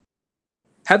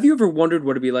Have you ever wondered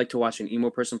what it'd be like to watch an emo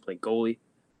person play goalie?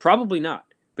 Probably not,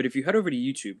 but if you head over to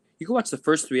YouTube, you can watch the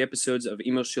first 3 episodes of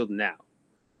Emo Shield now.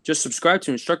 Just subscribe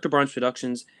to Instructor Barnes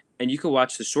Productions, and you can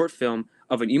watch the short film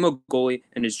of an emo goalie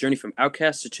and his journey from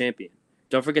outcast to champion.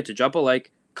 Don't forget to drop a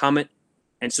like, comment,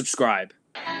 and subscribe.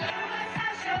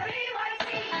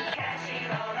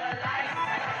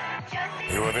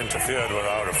 You have interfered with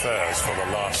our affairs for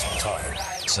the last time.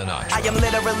 Sinatra. I am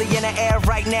literally in the air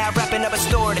right now, wrapping up a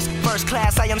store. This first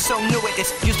class, I am so new at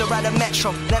this. Used to ride a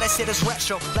metro, let us hit this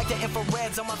retro. Like the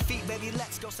infrareds on my feet, baby,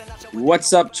 let's go.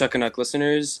 What's up, Chuckin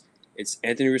listeners? It's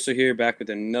Anthony Russo here, back with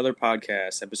another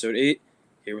podcast, episode 8,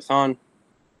 here with Hahn,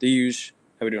 the usual.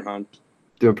 How we doing, Hahn?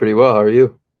 Doing pretty well. How are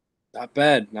you? Not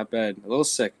bad. A little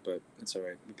sick, but it's all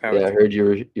right. Yeah, I heard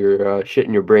you're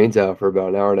shitting your brains out for about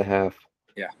an hour and a half.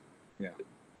 Yeah.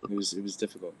 It was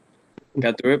difficult.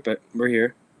 Got through it, but we're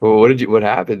here. Well, what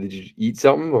happened? Did you eat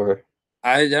something or?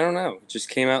 I don't know. It just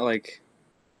came out like,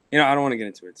 I don't want to get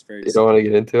into it. It's very. You don't want to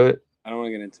get into it? I don't want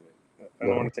to get into it. I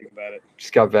don't want to think about it.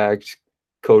 Just got back. Just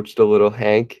coached a little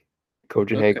Hank.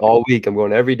 Coaching Hank all week. I'm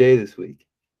going every day this week.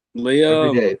 Liam.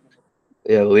 Every day.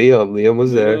 Yeah, Liam. Liam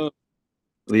was there.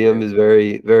 Liam is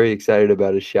very, very excited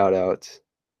about his shout outs.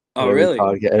 Oh, really?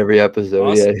 Every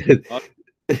episode. Awesome. Yeah. Awesome.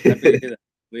 Happy to hear that.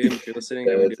 Liam, if you're listening,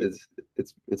 yeah,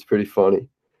 it's pretty funny.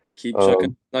 Keep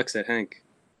chucking ducks at Hank.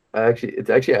 I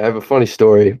have a funny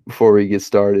story before we get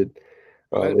started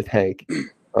with Hank.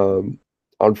 On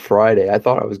Friday, I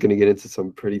thought I was going to get into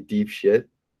some pretty deep shit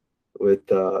with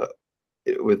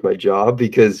my job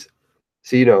because,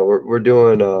 we're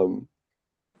doing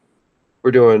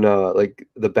like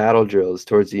the battle drills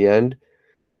towards the end.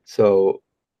 So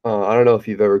I don't know if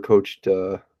you've ever coached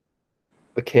a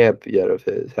camp yet of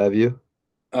his. Have you?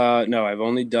 No, I've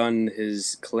only done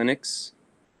his clinics,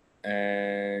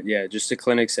 and just the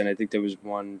clinics. And I think there was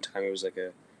one time it was like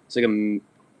a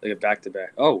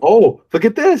back-to-back. Oh, look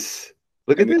at this!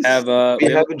 Look at this!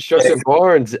 We have Instructor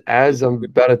Barnes as I'm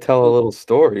about to tell a little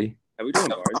story. How we doing,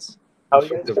 Barnes? How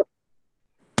you guys?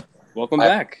 Welcome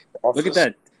back. Look at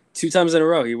that! 2 times in a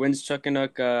row, he wins Chuckin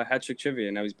hat trick trivia,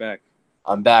 and now he's back.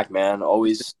 I'm back, man.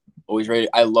 Always ready.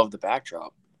 I love the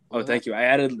backdrop. Oh, thank you. I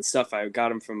added stuff. I got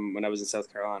them from when I was in South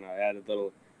Carolina. I added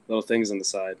little things on the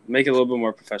side. Make it a little bit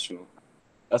more professional.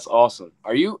 That's awesome.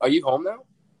 Are you home now?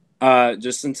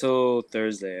 Just until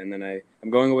Thursday, and then I'm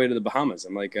going away to the Bahamas.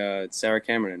 I'm like Sarah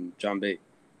Cameron and John B.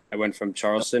 I went from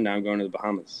Charleston. Now I'm going to the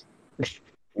Bahamas.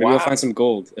 Maybe I'll find some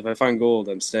gold. If I find gold,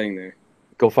 I'm staying there.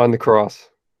 Go find the cross.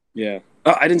 Yeah.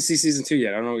 Oh, I didn't see season 2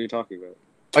 yet. I don't know what you're talking about.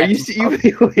 Are you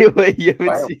wait, you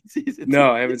haven't seen season 2?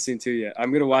 No, I haven't seen 2 yet.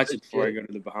 I'm gonna watch it before I go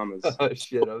to the Bahamas. Oh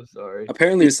shit, I'm sorry.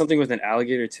 Apparently there's something with an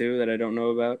alligator too that I don't know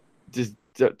about. Just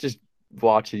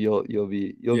watch it. You'll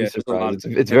be surprised.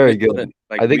 It's I very think good.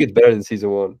 Like, I think it's better than season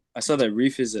 1. I saw that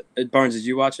Reef is Barnes, did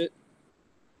you watch it?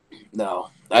 No.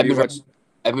 I've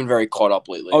been very caught up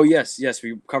lately. Oh yes,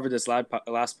 we covered this last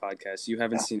podcast. You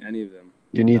haven't seen any of them.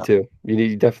 You need to.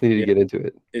 You definitely need to get into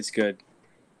it. It's good.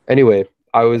 Anyway,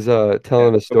 I was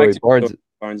telling a story.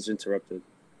 Barnes interrupted.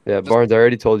 Yeah, Barnes, I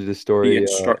already told you the story. The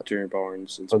instructor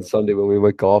Barnes on Sunday when we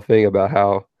went golfing about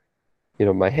how,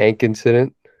 my Hank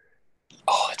incident.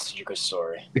 Oh, it's such a good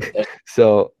story.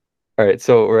 So, all right.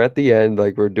 So we're at the end,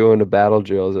 like we're doing the battle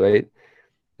drills, right?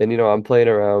 And I'm playing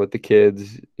around with the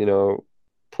kids,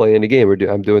 playing the game.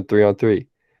 I'm doing 3-on-3,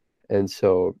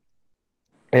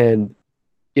 and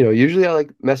usually I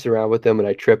like mess around with them and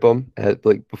I trip them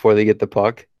before they get the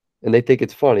puck. And they think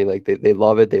it's funny. Like they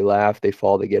love it. They laugh. They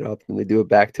fall. They get up, and they do it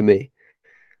back to me.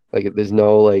 Like there's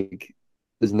no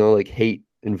hate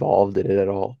involved in it at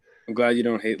all. I'm glad you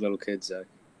don't hate little kids, Zach.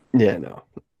 Yeah, no.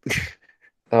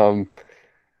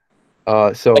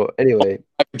 So anyway,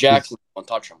 Michael Jackson, don't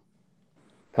touch him.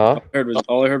 Huh?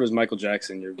 All I heard was Michael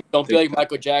Jackson. Don't be like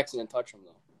Michael Jackson and touch him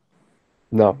though.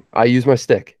 No, I use my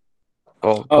stick.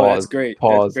 Oh, that's great.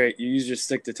 Pause. That's great. You use your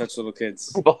stick to touch little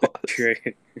kids. That's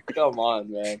great. Come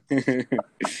on, man.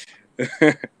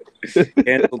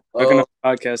 Canceled.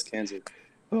 Podcast canceled.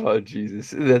 Oh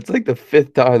Jesus, that's like the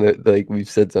 5th time that we've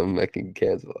said something that can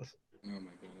cancel us. Oh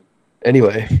my god.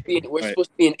 Anyway, we're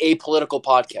supposed to be an apolitical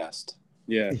podcast.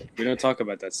 Yeah, we don't talk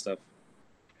about that stuff.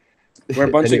 We're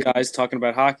a bunch of guys talking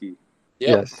about hockey. Yep.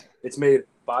 Yes. It's made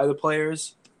by the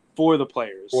players, for the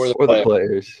players. For the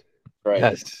players. Right.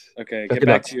 Yes. Okay, get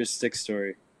back to your stick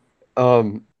story.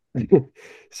 So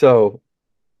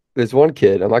there's one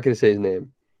kid. I'm not gonna say his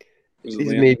name. He's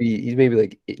Liam? maybe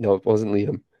like no, it wasn't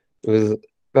Liam. It was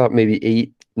about maybe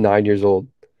 8, 9 years old.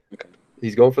 Okay.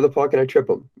 He's going for the puck and I trip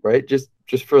him. Right, just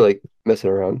for like messing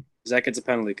around. Zach gets a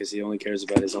penalty because he only cares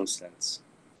about his own stats.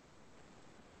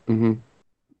 Mm-hmm.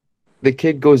 the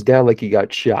kid goes down like he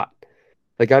got shot.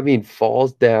 Like, I mean,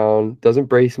 falls down, doesn't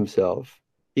brace himself.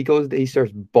 He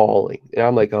starts bawling. And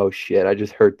I'm like, oh shit, I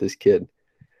just hurt this kid.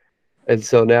 And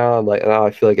so now I'm like, now I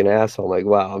feel like an asshole. I'm like,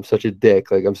 wow, I'm such a dick.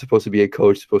 Like, I'm supposed to be a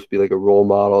coach, supposed to be like a role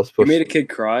model. You made a kid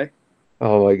cry?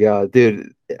 Oh my God,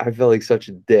 dude, I felt like such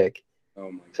a dick.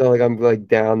 Oh my So like I'm like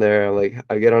down there, I'm like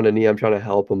I get on a knee, I'm trying to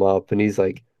help him up, and he's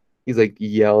like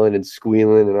yelling and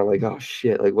squealing, and I'm like, oh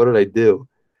shit, like what did I do?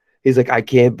 He's like, I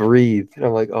can't breathe, and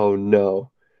I'm like, oh no.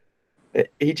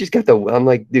 He just got the. I'm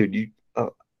like, dude,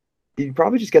 you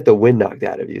probably just got the wind knocked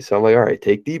out of you. So I'm like, all right,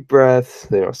 take deep breaths,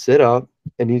 sit up,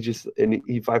 and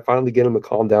I finally get him to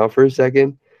calm down for a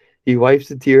second. He wipes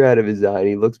the tear out of his eye, and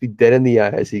he looks me dead in the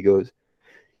eyes. He goes,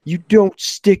 "You don't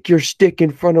stick your stick in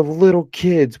front of little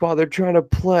kids while they're trying to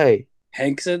play."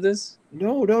 Hank said this?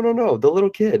 No, no, no, no. The little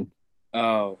kid.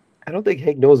 Oh, I don't think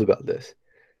Hank knows about this.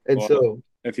 And well, so,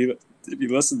 if he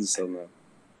listens to him though.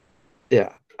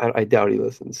 yeah, I doubt he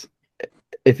listens.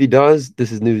 If he does,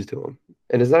 this is news to him.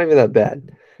 And it's not even that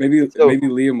bad. Maybe So-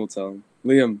 Liam will tell him.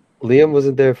 Liam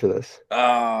wasn't there for this.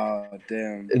 Oh,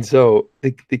 damn. And so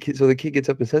the kid gets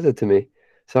up and says it to me.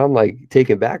 So I'm like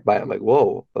taken back by it. I'm like,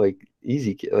 whoa, like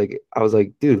easy kid. Like I was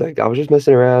like, dude, like I was just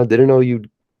messing around, didn't know you'd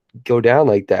go down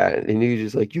like that. And he was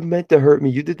just like, you meant to hurt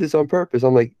me. You did this on purpose.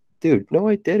 I'm like, dude, no,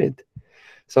 I didn't.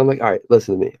 So I'm like, all right,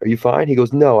 listen to me. Are you fine? He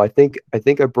goes, no, I think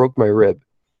I broke my rib.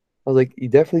 I was like, you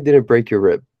definitely didn't break your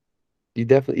rib. You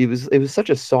definitely it was such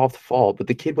a soft fall, but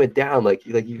the kid went down like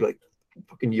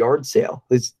fucking yard sale.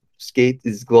 His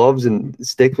gloves and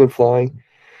sticks went flying.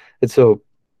 And so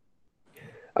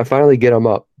I finally get him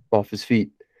up off his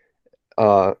feet.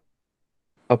 Up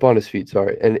on his feet,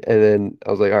 sorry. And then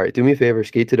I was like, all right, do me a favor,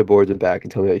 skate to the boards and back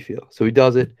and tell me how you feel. So he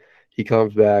does it. He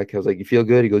comes back. I was like, you feel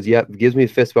good? He goes, yep. Gives me a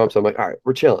fist bump. So I'm like, all right,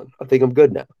 we're chilling. I think I'm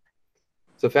good now.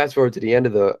 So fast forward to the end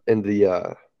of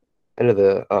the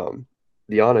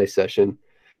on-ice session.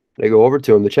 And I go over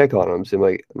to him to check on him. So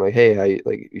I'm like, hey,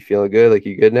 you feeling good? Like,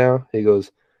 you good now? He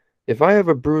goes, if I have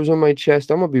a bruise on my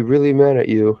chest, I'm gonna be really mad at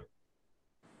you.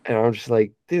 And I'm just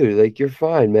like, dude, like you're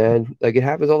fine, man. Like it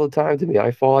happens all the time to me.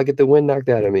 I fall, I get the wind knocked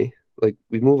out of me. Like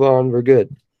we move on, we're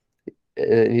good.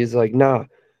 And he's like, nah,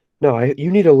 no, you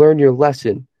need to learn your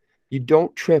lesson. You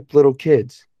don't trip little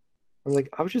kids. I'm like,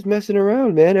 I was just messing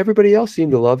around, man. Everybody else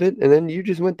seemed to love it, and then you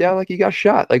just went down like you got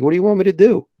shot. Like, what do you want me to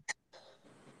do?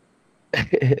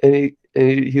 And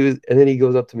then he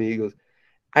goes up to me. He goes,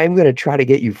 I'm gonna try to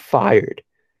get you fired.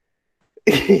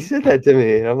 He said that to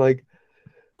me, and I'm like,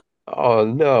 oh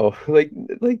no, like,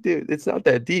 dude, it's not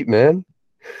that deep, man.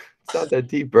 It's not that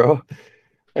deep, bro.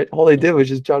 All I did was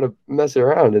just try to mess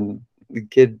around, and the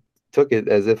kid took it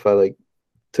as if I like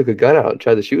took a gun out and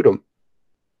tried to shoot him.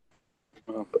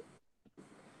 Wow.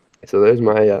 So there's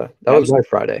my that was my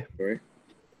Friday. Story.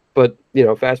 But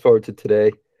fast forward to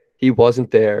today, he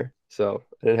wasn't there, so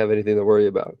I didn't have anything to worry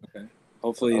about. Okay.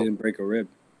 Hopefully you didn't break a rib.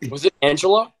 Was it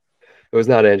Angela? It was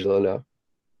not Angela, no.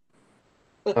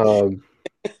 That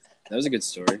was a good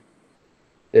story.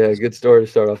 Yeah, good story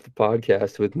to start off the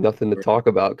podcast with nothing to talk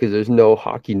about because there's no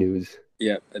hockey news.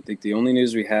 Yeah, I think the only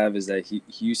news we have is that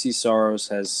UC Soros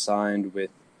has signed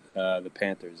with the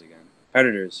Panthers again.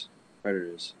 Predators.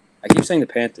 I keep saying the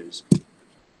Panthers.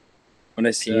 When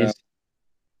I say Peas?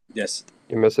 yes,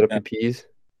 You're messing up your peas.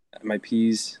 my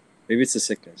peas. Maybe it's the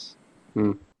sickness.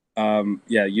 Hmm.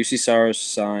 Yeah, UC Soros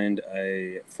signed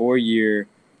a 4-year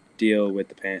deal with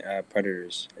the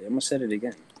Predators. I almost said it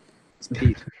again. It's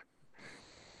Pete.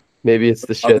 Maybe it's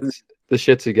the shits. The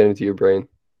shits are getting to your brain.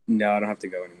 No, I don't have to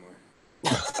go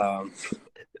anymore.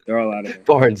 They're all out of here.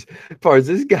 Barnes,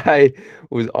 this guy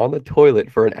was on the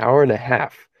toilet for an hour and a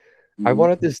half. I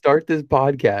wanted to start this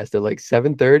podcast at like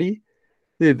 7:30.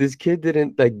 Dude, this kid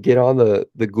didn't like get on the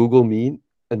Google Meet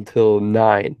until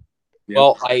 9. Yep.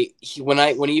 Well,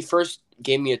 when he first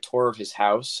gave me a tour of his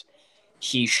house,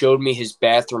 he showed me his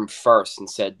bathroom first and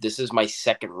said, "This is my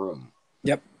second room."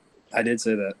 Yep, I did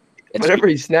say that. Whenever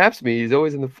he snaps me, he's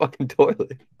always in the fucking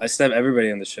toilet. I snap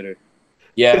everybody on the shitter.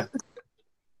 Yeah,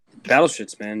 Battle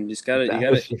shits, man. You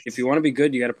gotta. If you want to be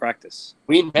good, you gotta practice.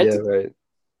 we Yeah, invented. right.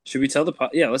 Should we tell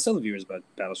yeah, let's tell the viewers about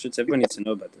Battle Shits. Everyone needs to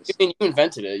know about this. I mean, you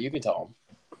invented it. You can tell them.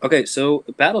 Okay, so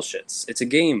Battle Shits. It's a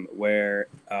game where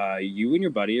you and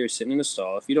your buddy are sitting in a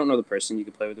stall. If you don't know the person, you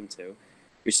can play with them too.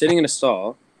 You're sitting in a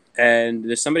stall, and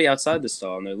there's somebody outside the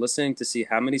stall, and they're listening to see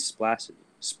how many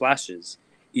splashes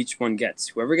each one gets.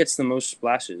 Whoever gets the most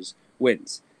splashes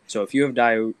wins. So if you have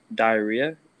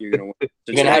diarrhea, you're gonna win. So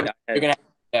You're gonna have.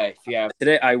 If you have.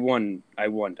 Today I won. I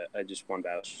just won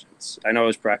Battle Shits. I know I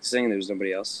was practicing, and there was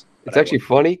nobody else. It's actually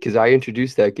funny because I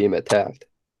introduced that game at Taft.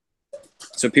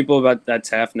 So people about that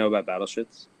Taft know about Battle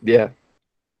Shits? Yeah.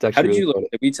 It's How actually did you really learn? funny.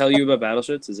 Did we tell you about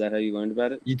battleships? Is that how you learned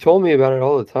about it? You told me about it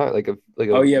all the time, like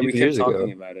Oh a yeah, few we kept years ago.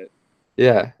 talking about it.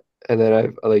 Yeah, and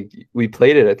then we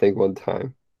played it I think one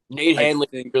time. Nate I Hanley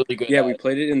think really good. Yeah, at we it.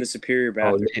 played it in the Superior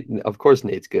Oh, bathroom. of course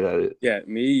Nate's good at it. Yeah,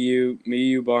 me,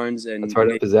 you, Barnes, and That's right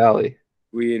Nate, up his alley.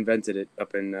 we invented it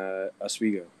up in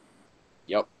Oswego.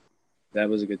 Yep. That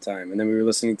was a good time. And then we were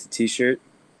listening to T-shirt.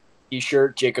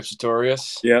 T-shirt, Jacob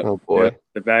Sartorius. Yep. Oh boy. Yep.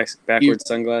 The backwards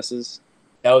sunglasses.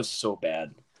 That was so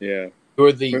bad. Yeah. We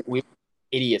were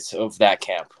idiots of that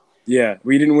camp. Yeah.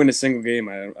 We didn't win a single game.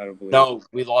 I don't believe. No,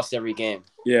 we lost every game.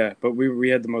 Yeah, but we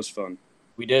had the most fun.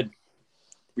 We did.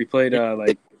 We played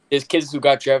There's kids who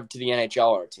got drafted to the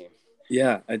NHL on our team.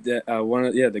 yeah,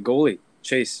 the goalie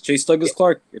Chase Douglas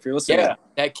Clark. If you're listening, Yeah,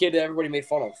 that kid that everybody made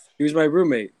fun of. he was my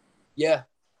roommate. Yeah,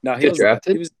 No, he Get was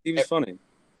drafted? He was funny.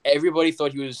 everybody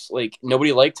thought he was like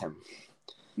nobody liked him.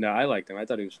 No, I liked him. I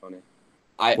thought he was funny.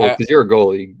 I Because you're a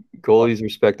goalie. Goalies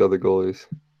respect other goalies.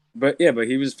 But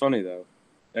he was funny though.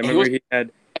 I remember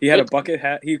he had a bucket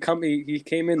hat. He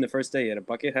came in the first day. He had a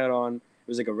bucket hat on. It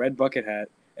was like a red bucket hat,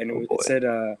 and it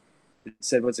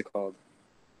said what's it called?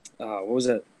 What was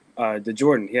it? The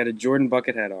Jordan. He had a Jordan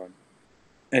bucket hat on,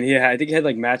 and I think he had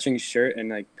like matching shirt and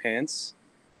like pants.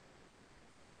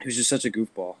 He was just such a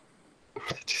goofball.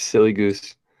 Silly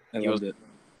goose. I loved it.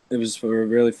 It was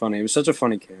really funny. It was such a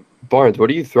funny camp. Barnes, what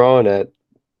are you throwing at?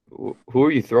 Who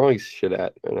are you throwing shit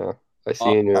at right now? I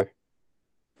see in your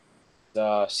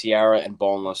Sierra and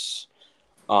Boneless.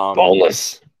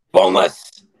 boneless.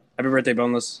 Boneless. Happy birthday,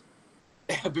 Boneless.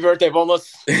 Happy birthday,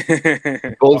 Boneless.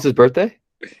 Boneless's birthday?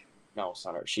 No, it's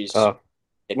not her. She's.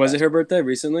 Was it her birthday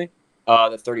recently?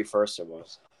 The 31st it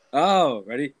was. Oh,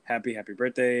 ready? Happy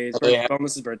birthday. It's Oh, yeah.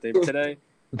 Boneless's birthday today.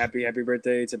 Happy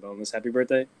birthday to Boneless. Happy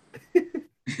birthday.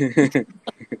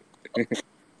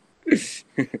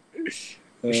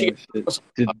 Shit.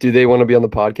 Do they want to be on the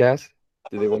podcast?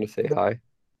 Do they want to say hi?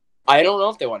 I don't know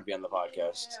if they want to be on the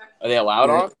podcast. Are they allowed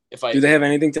Yeah. on? Do they have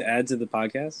anything to add to the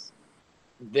podcast?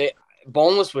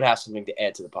 Boneless would have something to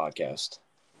add to the podcast.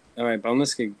 All right,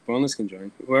 Boneless can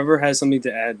join. Whoever has something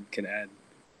to add can add.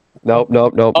 Nope.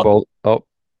 Oh,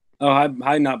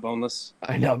 hi, not Boneless.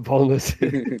 I'm not boneless.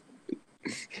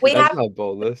 We That's have not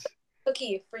boneless. a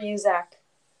cookie for you, Zach.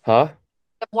 Huh?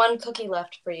 We have one cookie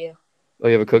left for you. Oh,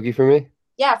 you have a cookie for me?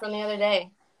 Yeah, from the other day.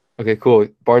 Okay, cool.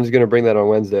 Barnes is gonna bring that on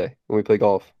Wednesday when we play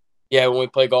golf. Yeah, when we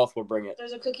play golf, we'll bring it.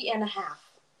 There's a cookie and a half.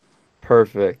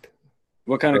 Perfect.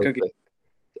 What kind of cookie?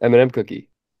 M&M cookie.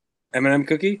 M&M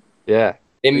cookie? Yeah.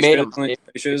 They Are you made sure them. Are you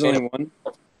sure there's only one?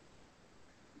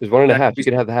 There's one and a Zach, half. You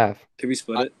can have the half. Can we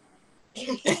split it?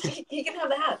 You can have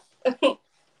the half.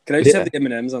 Can I just Yeah. have the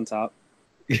M&Ms on top?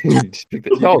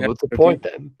 No, what's the point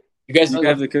then? You guys You know can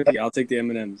have the cookie. I'll take the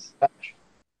M&Ms.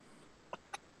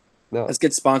 No. Let's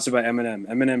get sponsored by M&M.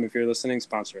 M&M, if you're listening,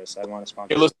 sponsor us. I want to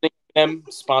sponsor. you're listening to them,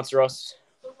 sponsor us.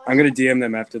 I'm gonna DM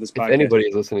them after this If podcast. anybody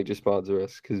is listening, just sponsor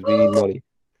us because we need money.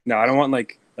 No, I don't want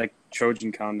like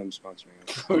Trojan condoms sponsoring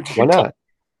us. Why not?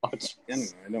 Anyway,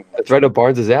 I don't want. That's right up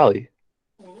Barnes' alley.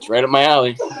 It's right up my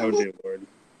alley. That would be a word.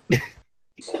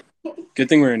 Good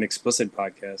thing we're an explicit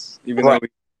podcast, Right.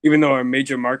 even though our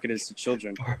major market is to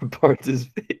children. Barnes'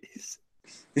 face.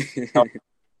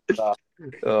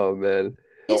 Oh man.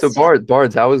 So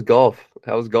Barnes, how was golf?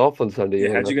 How was golf on Sunday?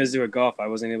 Yeah, how'd you guys do at golf? I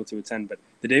wasn't able to attend, but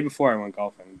the day before I went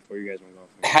golfing, before you guys went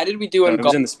golfing. How did we do in It was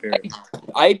golf? in the spirit.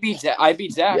 I beat Zach.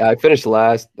 Yeah, I finished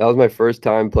last. That was my first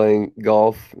time playing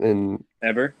golf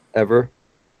Ever?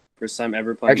 First time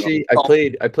ever playing Actually, golf.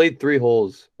 I played 3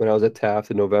 holes when I was at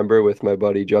Taft in November with my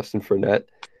buddy Justin Fournette.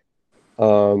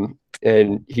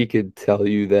 And he could tell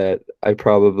you that I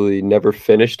probably never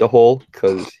finished a hole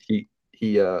because he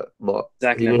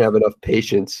didn't have enough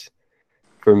patience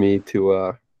for me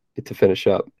to finish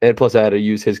up. And plus, I had to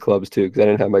use his clubs too because I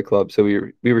didn't have my clubs, so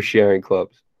we were sharing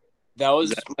clubs. That was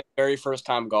my very first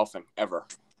time golfing ever.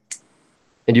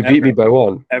 And you beat me by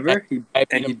 1. Ever? I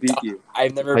And he beat you.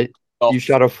 I've never. I- golfed. You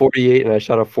shot a 48 and I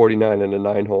shot a 49 in a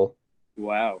 9-hole.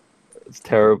 Wow. It's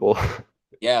terrible.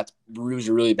 Yeah, it was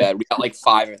really bad. We got like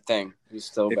 5, I think. It was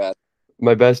so bad.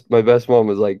 My best one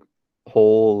was like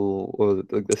hole, what was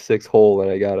it, like the 6th hole,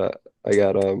 and I got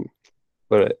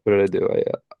what did I do? We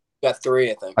got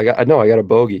 3, I think. I got a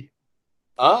bogey.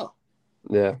 Oh.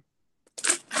 Yeah.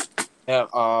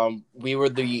 Yeah. We were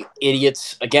the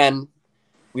idiots again.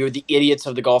 We were the idiots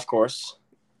of the golf course.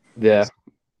 Yeah.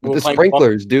 We With were the playing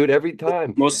sprinklers, dude, every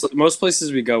time. Most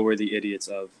places we go, we're the idiots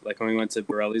of. Like when we went to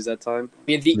Borelli's that time,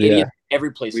 We had the Yeah. idiot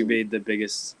every place. we made the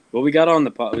biggest. Well, we got on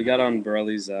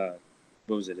Borelli's.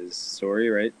 What was it? His story,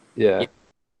 right? Yeah.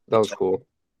 That was cool.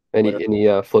 And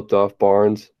he flipped off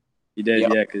Barnes You did, Yeah.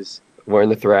 yeah, because wearing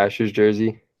the Thrashers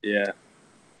jersey. yeah,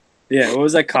 Yeah, what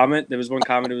was that comment? There was one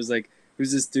comment. It was like,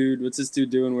 "Who's this dude? What's this dude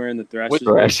doing wearing the Thrashers?"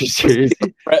 Thrashers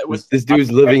jersey. Brett was- This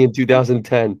dude's living in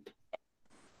 2010.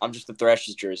 I'm just the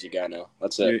Thrashers jersey guy now.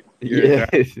 That's it. You're a Yeah.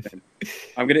 Thrashers fan.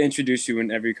 I'm gonna introduce you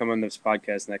whenever you come on this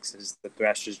podcast next as the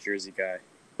Thrashers jersey guy.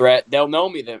 Brett, they'll know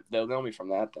me. They'll know me from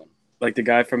that then. Like the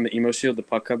guy from the Emo Shield, the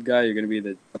Puck Cup guy. You're gonna be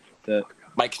the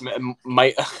Mike Smith.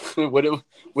 Mike. What do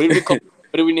we call?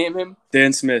 What do we name him?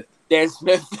 Dan Smith. Dan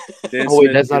Smith. Dan Oh wait,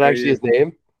 Smith, that's not who are actually you? his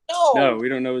name. No, we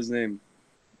don't know his name.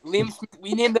 Liam.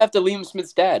 We named it after Liam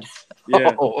Smith's dad.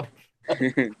 Yeah. Oh.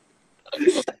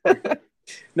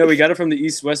 No, we got it from the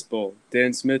East West Bowl.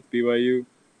 Dan Smith, BYU.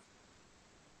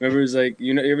 Remember, it was like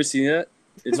you ever seen that?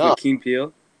 It's No. with Keen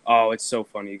Peele. Oh, it's so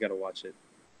funny. You gotta watch it.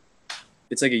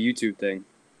 It's like a YouTube thing.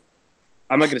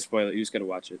 I'm not gonna spoil it. You just gotta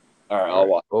watch it. All right, I'll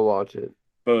watch. We'll watch it.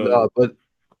 But No, but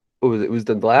what was it? It was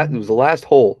the last. It was the last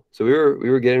hole. So we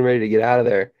were getting ready to get out of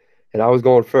there, and I was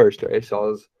going first, right? So I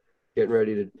was getting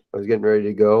ready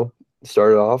to go.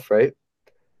 Started off right.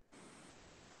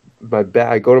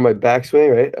 I go to my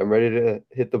backswing, right? I'm ready to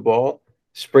hit the ball.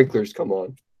 Sprinklers come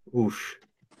on. Whoosh!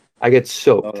 I get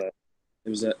soaked. that.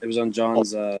 It was on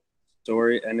John's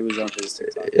story, and it was on his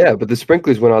TikTok. Yeah, but the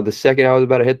sprinklers went on the second I was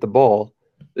about to hit the ball.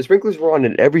 The sprinklers were on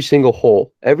in every single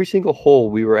hole. Every single hole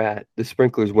we were at, the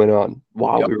sprinklers went on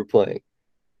while we were playing.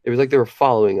 It was like they were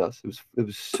following us. It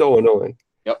was so annoying.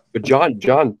 Yep. But John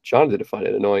didn't find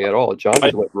it annoying at all. John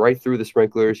just went right through the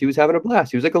sprinklers. He was having a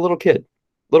blast. He was like a little kid.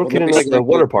 In like a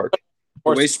water park.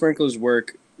 The way sprinklers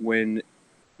work, when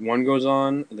one goes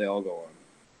on, they all go on.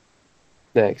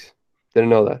 Thanks. Didn't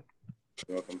know that.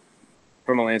 You're welcome.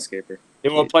 From a landscaper. They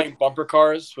were playing bumper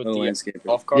cars with From a the landscaper.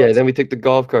 golf carts. Yeah, then we took the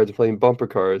golf carts and playing bumper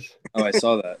cars. Oh, I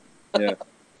saw that. Yeah.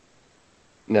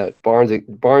 No, Barnes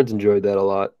enjoyed that a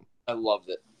lot. I loved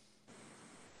it.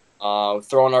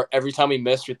 Every time we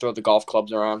missed, we throw the golf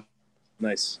clubs around.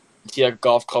 Nice. See a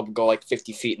golf club go like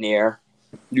 50 feet in the air.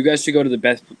 You guys should go to the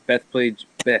Bethpage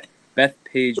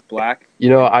Black. You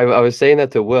know, I was saying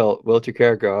that to Will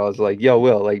Chikarico. I was like, yo,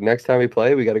 Will, like next time we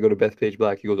play, we got to go to Bethpage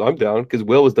Black. He goes, I'm down, because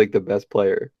Will was like the best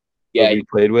player Yeah, that we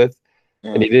played with.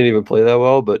 And he didn't even play that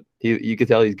well, but you could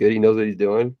tell he's good. He knows what he's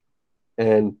doing.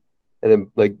 And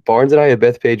then like Barnes and I at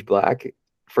Bethpage Black,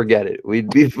 forget it. We'd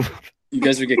be You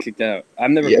guys would get kicked out.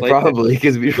 I've never yeah, played probably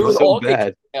because we were so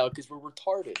bad. because we're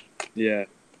retarded. Yeah.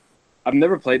 I've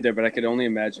never played there, but I could only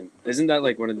imagine. Isn't that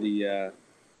like one of the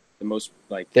most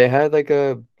like They had like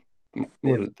the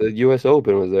U.S.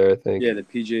 Open was there, I think. yeah, the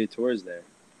PGA Tour is there.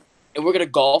 And we're gonna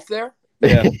golf there.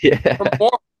 Yeah. Yeah. For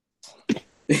more.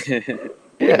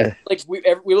 Yeah. Like we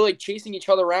were like chasing each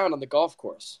other around on the golf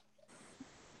course.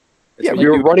 Yeah, what we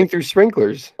you were do. running through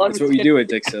sprinklers. That's what we do at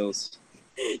Dix Hills.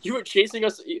 You were chasing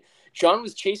us. John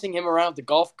was chasing him around the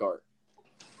golf cart.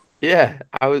 Yeah,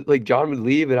 I was like John would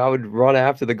leave and I would run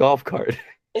after the golf cart.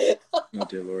 Oh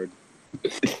dear Lord.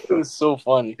 It was so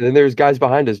funny. And then there was guys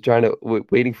behind us trying to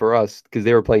waiting for us because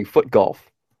they were playing foot golf.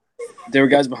 There were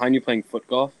guys behind you playing foot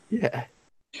golf? Yeah,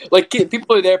 Like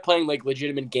people are there playing like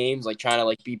legitimate games, like trying to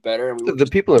like be better. And we were the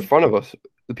people in front of us.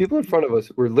 The people in front of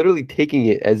us were literally taking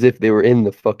it as if they were in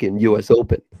the fucking U.S.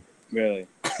 Open. Really?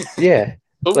 Yeah,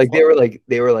 so like funny.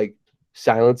 they were like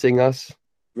silencing us.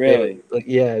 Really? Like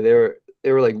yeah, they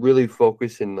were like really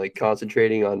focused and like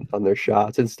concentrating on their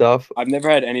shots and stuff. I've never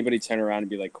had anybody turn around and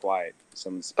be like quiet.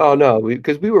 Someone's Oh no,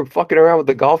 because we were fucking around with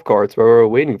the golf carts while we were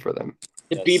waiting for them.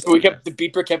 The That's beeper, so the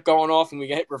beeper kept going off, and we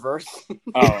got hit reverse.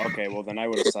 Oh, okay. Well, then I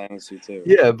would have silenced you too.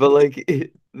 Yeah, but like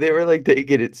they were like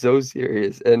taking it so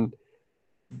serious, and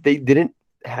they didn't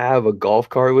have a golf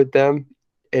cart with them,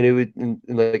 and it would and,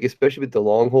 like especially with the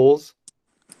long holes,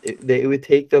 it would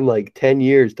take them like 10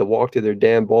 years to walk to their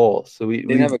damn balls. So They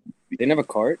didn't have a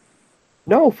cart?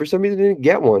 no, for some reason they didn't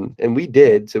get one, and we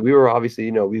did. So we were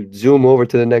obviously we'd zoom over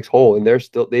to the next hole, and they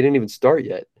didn't even start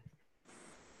yet.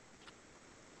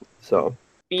 So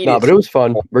no, but it was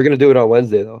fun. We're gonna do it on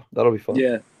Wednesday though. That'll be fun.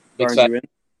 Yeah. Barnes, Excited. you in?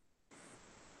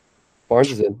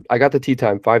 Barnes is in. I got the tea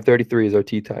time. 5:33 is our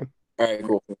tea time. All right,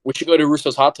 cool. We should go to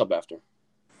Russo's hot tub after.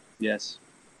 Yes.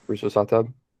 Russo's hot tub.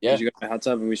 Yeah. We should go to my hot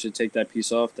tub and we should take that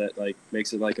piece off that like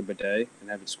makes it like a bidet and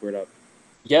have it squirt up.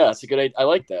 Yeah, that's a good idea. I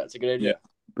like that. It's a good idea.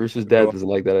 Russo's dad doesn't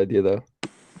like that idea though.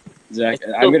 Zach,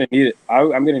 I'm gonna need it.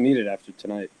 I'm gonna need it after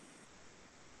tonight.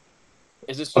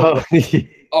 Is this so?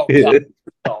 Oh, God.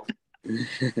 Oh.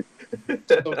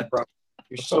 So gross.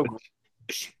 You're so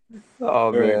gross.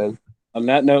 Oh man. On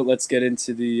that note, let's get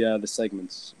into the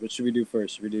segments. What should we do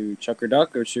first? Should we do Chuck or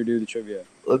Duck or should we do the trivia?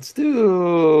 Let's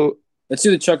do Let's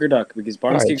do the Chuck or Duck because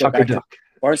Barnes can go Chuck or back. Duck.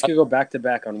 Barnes can go back to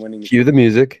back on winning. Cue the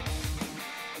music.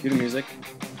 Cue the music.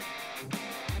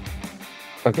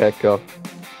 Okay, go.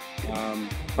 All I'm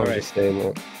right. just saying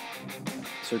that.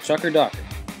 So Chuck or Duck?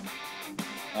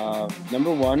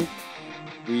 Number 1,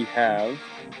 we have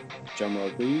drum roll,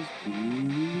 please.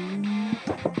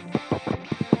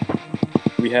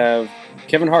 We have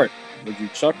Kevin Hart. Would you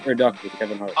Chuck or Duck with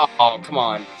Kevin Hart? Oh, come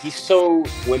on. He's so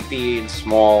wimpy and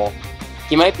small.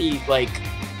 He might be, like,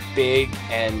 big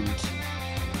and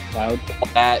Loud. all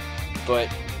that, but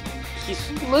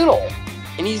he's little.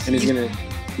 And he's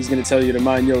gonna tell you to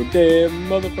mind your damn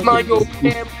motherfucking mind your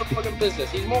business. damn motherfucking business.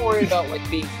 He's more worried about, like,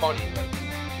 being funny.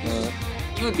 Like,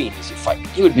 he would be an easy fight.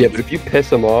 He would be. Yeah, but if you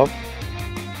piss him off,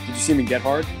 Did you see me get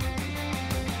hard?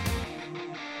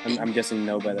 I'm guessing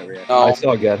no by that reaction. No. I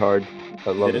saw Get Hard.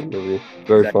 I love Did the movie.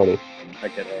 Very Exactly. funny. I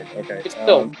get hard. Okay. It's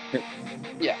still-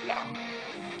 Yeah, no.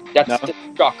 That's No? the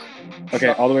Chuck. Okay,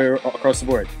 all the way across the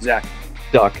board. Zach,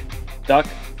 Duck. Duck,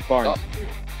 Barnes. Duck.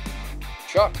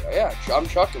 Chuck, yeah, I'm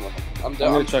chucking with him. I'm I'm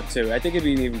down. gonna Chuck too. I think it'd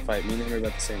be an even fight. Me and him are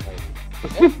about the same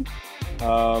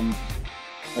height.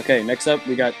 Okay, next up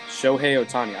we got Shohei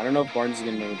Ohtani. I don't know if Barnes is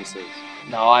gonna know what this is.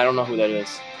 No, I don't know who that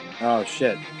is. Oh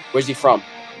shit. Where's he from?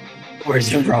 Where's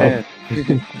He's from Japan.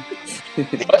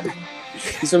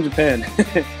 He's from Japan.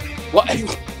 What?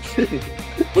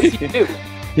 What did he do?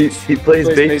 He plays plays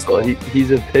baseball. baseball.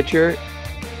 He's a pitcher.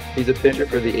 He's a pitcher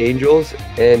for the Angels,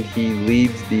 and he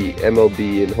leads the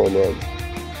MLB in home runs.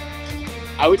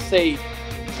 I would say,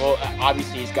 well,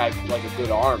 obviously he's got like a good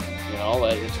arm. You know,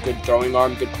 like, it's a good throwing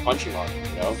arm, good punching arm.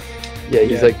 You know, Yeah,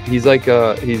 he's like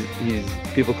Yeah. he's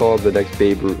people call him the next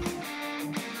Babe Ruth.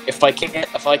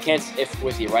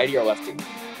 was he righty or lefty?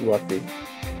 Lefty.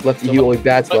 Lefty. So He what- only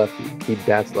bats what- lefty. He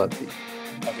bats lefty.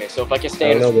 Okay, so if I can I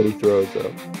stay in don't know his, what he throws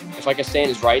though. if I can stay in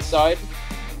his right side,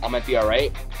 I might be all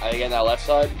right. I think on that left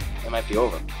side, it might be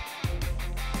over.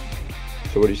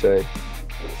 So what do you say?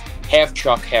 Half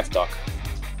Chuck, half Duck.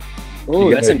 Oh,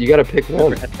 you that's gotta, you gotta pick I've never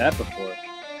one. had that before.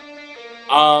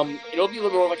 It'll be a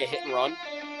little more like a hit and run,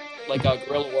 like a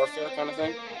guerrilla warfare kind of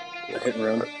thing. A hit and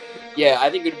run. Yeah, I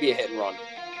think it would be a hit and run.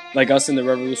 Like us in the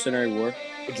Revolutionary War.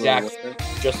 Exactly, Guerrilla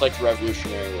warfare. just like the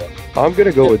Revolutionary War. I'm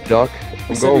gonna go with Duck. I'm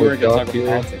We said going we were with gonna Duck talk about here.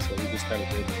 politics, but we just kind of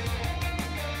did.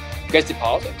 You guys did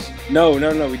politics? No,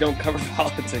 we don't cover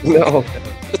politics. No.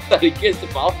 You guys did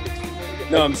politics?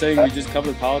 No, I'm saying we just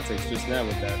covered politics just now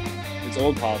with that. It's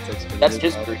old politics. But That's it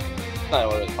is history. It's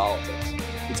not really politics.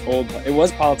 It's old. It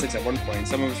was politics at one point.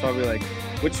 Some of us probably like,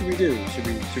 what should we do? Should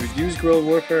we use guerrilla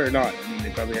warfare or not? And they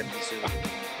probably had to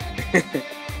decide.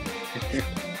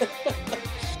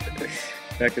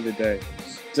 Back in the day.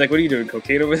 It's like, what are you doing?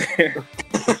 Cocaine over there?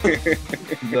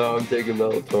 No, I'm taking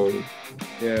melatonin.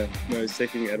 Yeah. No, he's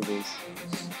taking edibles.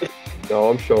 No,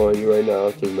 I'm showing you right now.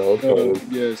 It's just Oh, melatonin.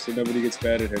 yeah, so nobody gets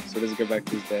mad at him, so he doesn't go back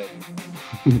to his dad.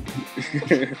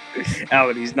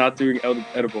 Alan, he's not doing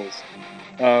edibles.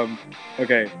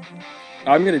 Okay.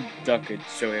 I'm gonna duck at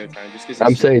Shohei Ohtani just because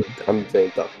I'm saying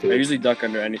Duck I too. usually duck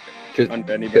under anybody.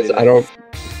 Because I don't.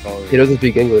 He doesn't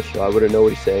speak English, so I wouldn't know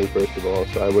what he's saying first of all.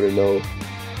 So I wouldn't know.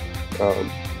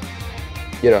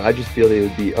 I just feel he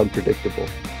would be unpredictable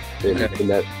in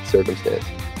that circumstance.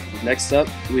 Next up,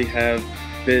 we have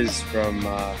Biz from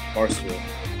Barstool.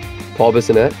 Paul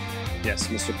Bissonnette. Yes,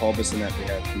 Mr. Paul Bissonnette we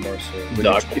have from Barstool. Would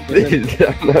Duck. you chuck with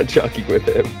him? I'm not chucking with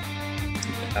him.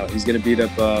 Oh, he's gonna beat up.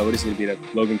 What is he gonna beat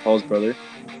up? Logan Paul's brother,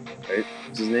 right?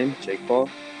 What's his name? Jake Paul.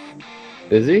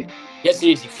 Is he? Yes, an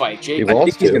easy fight, Jake. He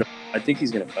wants to. I think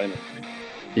he's gonna fight him.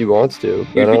 He wants to,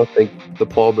 but I don't think the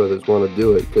Paul brothers want to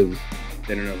do it because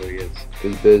They don't know who he is.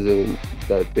 Biz isn't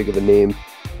that big of a name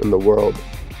in the world.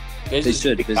 Biz They is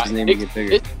should. big Biz guy. his name Big- would get bigger.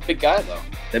 Biz is a big guy though.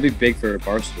 That'd be big for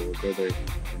Barstool. Go their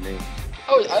name.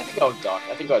 Oh, I think I would Duck.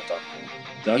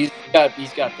 Duck?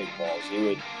 He's got big balls.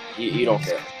 He don't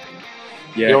care.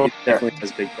 Yeah, You know- he definitely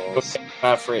has big balls.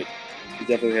 Not afraid. He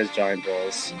definitely has giant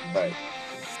balls. Right.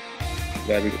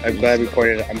 I'm glad we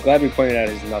pointed out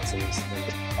his nuts in this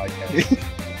podcast.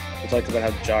 We talked about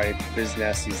how giant Biz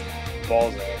Nasty's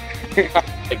balls are.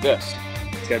 Like this.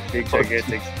 He's got big,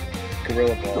 gigantic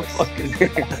gorilla balls.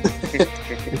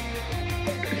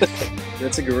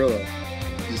 That's a gorilla.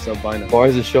 You just albino.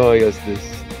 Mars is showing us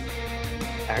this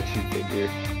action figure.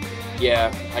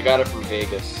 Yeah, I got it from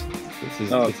Vegas. This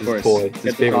is Oh, this of is course. toy. It's his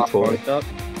Get the favorite top toy. marked up.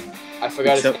 I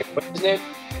forgot his Chuck- name. What's his name?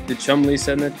 Did Chumlee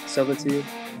sell that to you?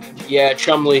 Yeah,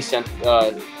 Chumlee sent.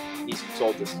 He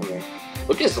sold this to me.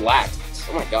 Look at his lats.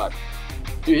 Oh my god,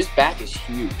 dude, his back is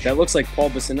huge. That looks like Paul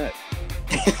Bissonnette.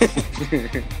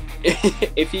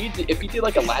 if he did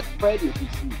like a lat spread, it would be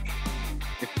huge.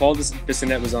 If Paul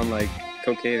Bissonnette was on like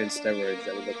cocaine and steroids,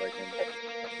 that would look like him.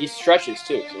 He stretches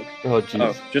too. See? Oh jeez.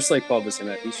 Oh, just like Paul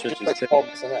Bissonnette. He Just stretches like too. Paul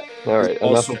Bissonnette. All right, Paul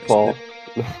enough of stretches Paul.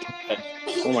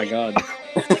 Oh my god.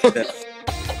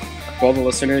 For all the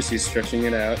listeners, he's stretching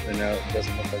it out, and now it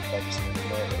doesn't look like Paul Bissonnette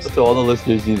anymore. It So all the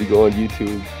listeners need to go on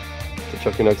YouTube to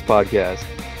Chuckin podcast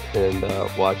and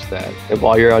watch that. And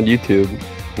while you're on YouTube,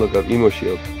 look up Emo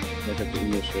Shield. Look at the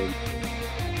Emo Shield.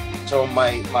 So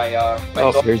my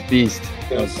Oh, dog. here's Beast.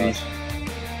 Oh, Beast.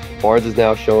 Barnes is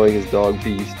now showing his dog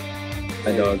Beast.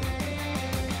 My dog.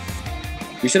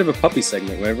 We should have a puppy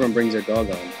segment where everyone brings their dog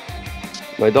on.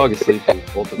 My dog is sleeping.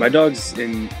 Both of My them. dog's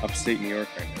in upstate New York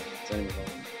right now. It's anyway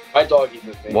home. My dog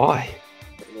even made Why?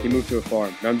 He moved to a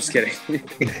farm. No, I'm just kidding.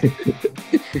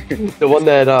 The one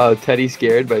that Teddy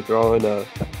scared by throwing a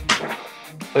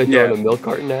milk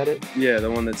carton at it Yeah,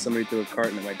 the one that somebody threw a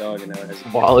carton at my dog and now it has.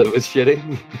 while it was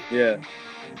shitting. Yeah.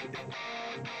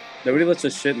 Nobody lets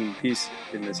us shit in peace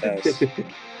in this house.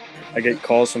 I get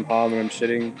calls from Hom when I'm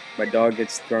shitting. My dog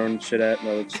gets thrown shit at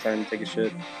while it's trying to take a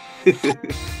shit.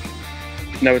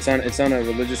 No, it's on a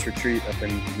religious retreat up in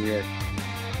New York.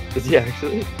 Is he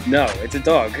actually? No, it's a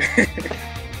dog.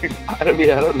 I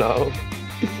don't know.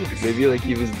 Maybe like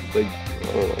he was like, I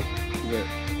don't know. But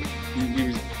he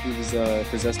was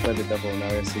possessed by the devil and now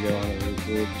he has to go on a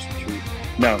religious retreat.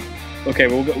 No. Okay,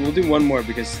 we'll do one more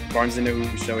because Barnes didn't know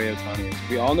who Shohei Ohtani is.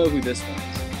 We all know who this one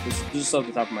is. Just off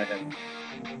the top of my head.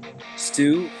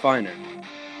 Stu Feiner,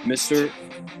 Mr.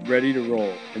 Ready to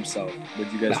Roll himself.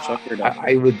 Would you guys chuck or not?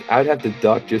 I'd have to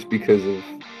duck just because of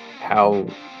how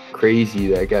crazy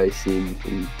that guy seems.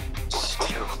 And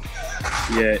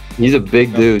Yeah, he's a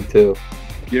big dude too.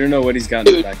 you don't know what he's got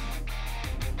in his back.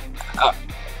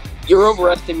 You're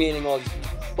overestimating all these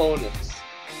opponents.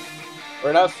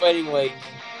 We're not fighting like.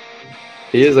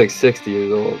 He is like 60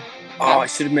 years old. Oh, I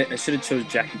should have chose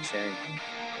Jackie Chan.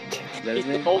 Is that his He's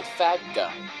an name? old fat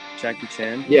guy. Jackie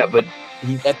Chan? Yeah, but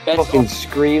he That's fucking all.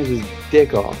 screams his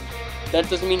dick off. That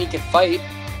doesn't mean he can fight.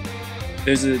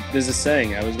 There's a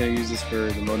saying. I was gonna use this for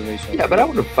the motivation. Yeah, but I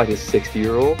wouldn't fight a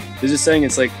 60-year-old. There's a saying.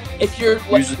 It's like If you're,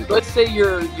 like, Usually- let's say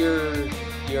your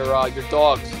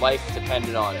dog's life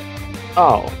depended on it.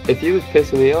 Oh, if he was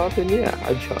pissing me off, then yeah,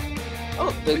 I'd chuck.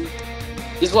 Oh, then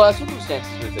there's a lot of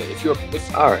circumstances with it.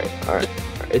 If All right.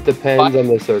 It depends on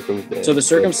the circumstance. so. The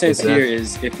circumstance If that- here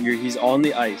is if he's on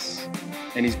the ice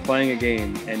and he's playing a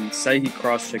game, and say he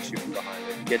cross checks you from behind,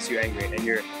 or he gets you angry, and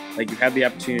you have the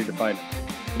opportunity to fight him.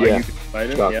 Like, Yeah. you can fight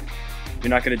him. Chuck. Yeah. You're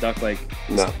not gonna duck like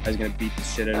this No. guy's gonna beat the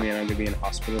shit out of me, and I'm gonna be in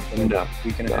hospital for like No. a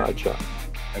week and a No, half. I'd chuck.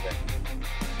 Okay.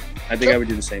 I think I would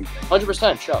do the same thing.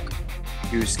 100% Chuck. If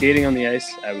he was skating on the ice,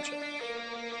 I would check.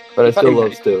 But I If I- still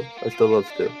love Stu.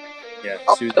 Yeah.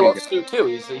 Oh, Stu's I pretty love good. Stu too.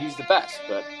 He's the best,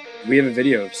 but We have a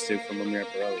video of Stu from when we were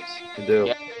at Borelli's. I do.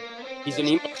 Yeah. he's an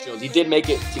emo shield. He did make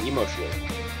it to emo shield.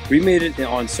 We made it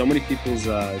on so many people's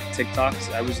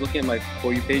TikToks. I was looking at my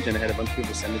For You page and I had a bunch of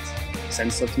people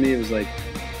send stuff to me. It was like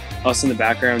us in the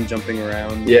background jumping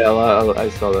around. Yeah, I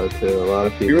saw that too. A lot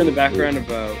of people. We were in the background of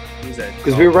what was that?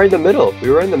 Because we were right in the middle.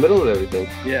 We were in the middle of everything.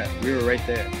 Yeah, we were right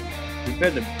there.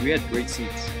 We had great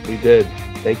seats. We did.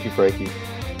 Thank you, Frankie.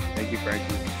 Thank you,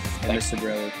 Frankie. And Mr.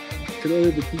 Borelli. Can I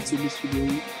have a pizza, Mr.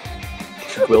 Borelli?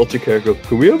 Will Chicago.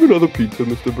 Can we have another pizza,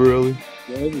 Mr. Borelli?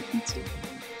 Can I have a pizza?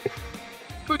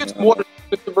 Who gets more than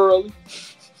Mr. Burley?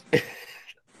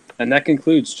 And that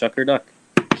concludes Chuck or Duck.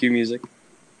 Cue music.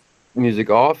 Music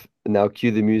off. And now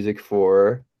cue the music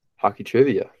for hockey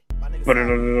trivia.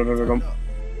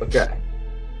 Okay.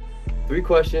 3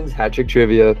 questions, hat trick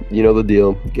trivia. You know the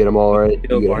deal. Get them all right.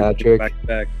 You get a hat trick. Back to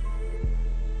back.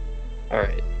 All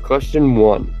right. Question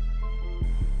 1.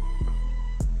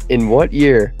 In what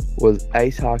year was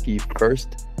ice hockey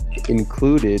first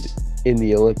included in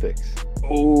the Olympics?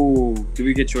 Oh, do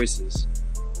we get choices?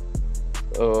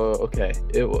 Okay.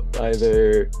 It was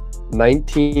either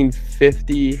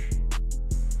 1950,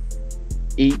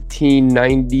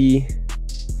 1890,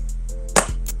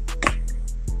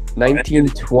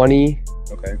 1920,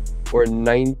 Okay. or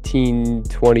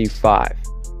 1925.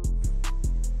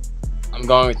 I'm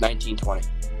going with 1920.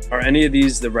 Are any of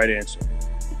these the right answer?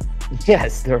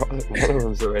 Yes, one of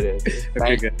them's the right answer. Okay,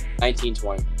 Right. good.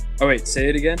 1920. Oh, wait, say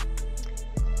it again.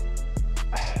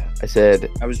 I said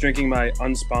I was drinking my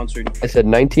unsponsored.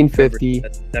 1950.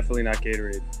 That's definitely not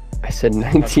Gatorade. I said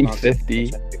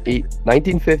 1950,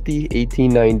 1950,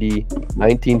 1890,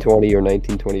 1920, or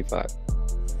 1925.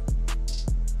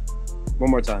 One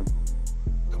more time.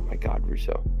 Oh my God,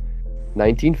 Russo.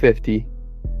 1950,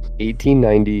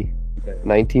 1890, Okay.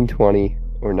 1920,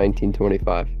 or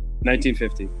 1925.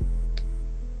 1950.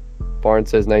 Barnes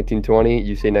says 1920.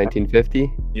 You say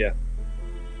 1950? Yeah.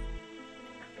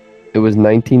 It was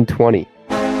 1920.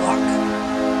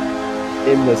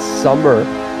 In the summer.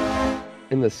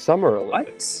 In the Summer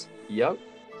Olympics. What? Yep.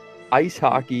 Ice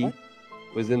hockey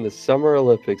was in the Summer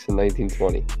Olympics in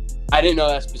 1920. I didn't know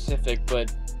that specific,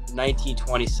 but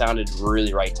 1920 sounded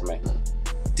really right to me.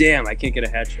 Damn, I can't get a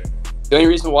hat trick. The only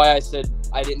reason why I said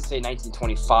I didn't say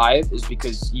 1925 is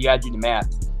because you got to do the math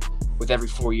with every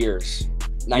 4 years.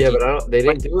 Yeah, but they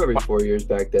didn't do every 4 years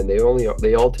back then.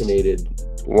 They alternated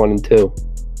 1 and 2.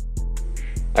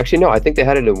 Actually, no, I think they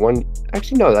had it in one.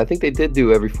 Actually, no, I think they did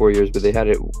do every 4 years, but they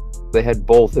had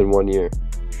both in 1 year.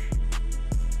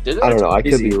 Did it? I don't know. I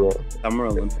could be wrong. Summer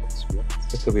Olympics. What?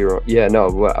 I could be wrong. Yeah, no.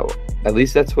 Well, at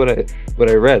least that's what I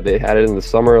read. They had it in the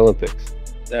Summer Olympics.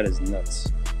 That is nuts.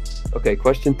 Okay,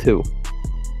 question 2.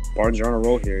 Barnes, you're on a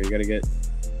roll here. You gotta get.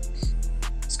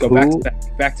 Let's go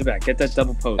back to back. Get that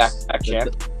double post. Back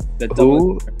champ. That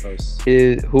double post.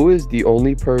 Who is the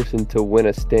only person to win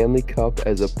a Stanley Cup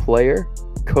as a player,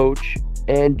 coach,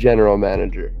 and general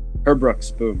manager? Herb Brooks.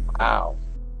 Boom. Wow.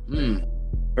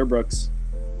 Herb Brooks.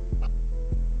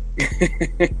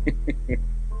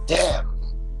 Damn.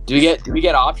 Do we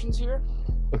get options here?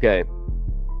 Okay.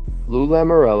 Lou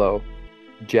Lamoriello,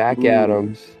 Jack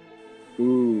Adams,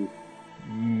 Ooh.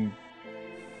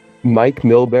 Mike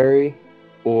Milbury,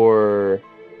 or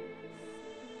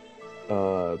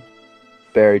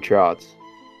Barry Trotz.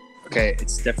 Okay,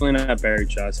 it's definitely not Barry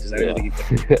Trotz because I don't think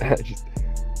he played. Just-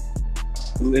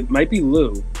 It might be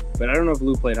Lou, but I don't know if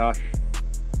Lou played hockey.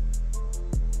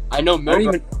 I know I don't Milbury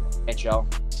even. NHL.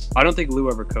 I don't think Lou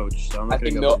ever coached. So I'm I not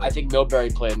think gonna go. I think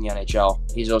Milbury played in the NHL.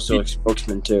 He's also a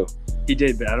spokesman too. He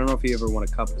did, but I don't know if he ever won a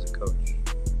cup as a coach.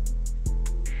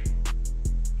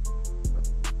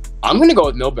 I'm gonna go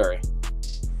with Milbury.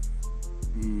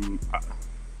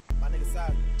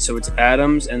 So it's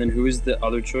Adams, and then who is the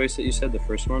other choice that you said? The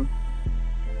first one.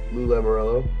 Lou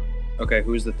Lamoriello, Okay,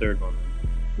 who's the third one?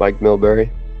 Mike Milbury.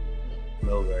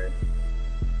 Milbury.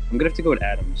 I'm gonna have to go with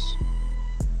Adams.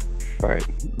 All right,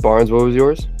 Barnes, what was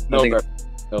yours? Milbury.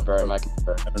 Mike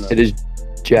Milbury. I don't know. It is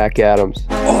Jack Adams.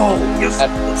 Oh yes,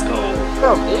 let's go.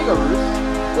 There you go,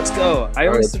 Ruth. Let's go. I All right,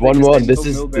 always it's think 1-1. This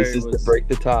Milbury is to was break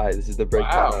the tie. This is to break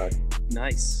Wow. the tie.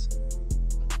 nice.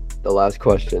 The last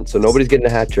question. So nobody's getting a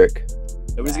hat trick.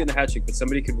 Nobody's getting a hat trick, but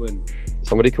somebody could win.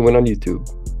 Somebody can win on YouTube.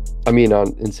 I mean on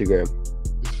Instagram.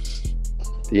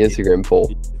 The Instagram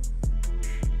poll.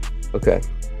 Okay.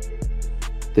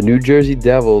 The New Jersey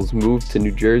Devils moved to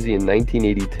New Jersey in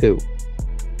 1982.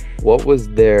 What was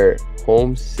their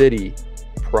home city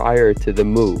prior to the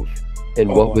move? And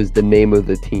what was the name of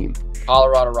the team?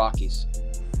 Colorado Rockies.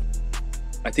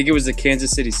 I think it was the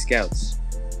Kansas City Scouts.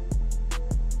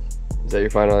 Is that your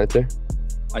final answer?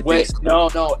 I Wait, think so.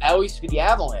 no. That used to be the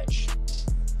Avalanche.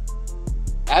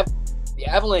 The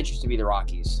Avalanche used to be the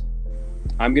Rockies.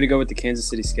 I'm gonna go with the Kansas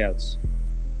City Scouts.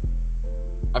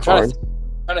 I'm trying to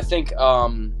think.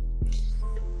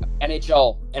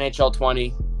 NHL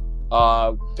 20.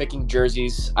 Picking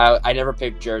jerseys. I never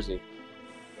picked jersey.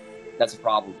 That's a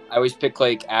problem. I always pick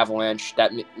like Avalanche.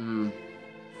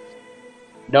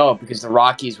 No, because the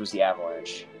Rockies was the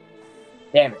Avalanche.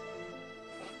 Damn it.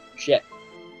 Shit.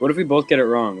 What if we both get it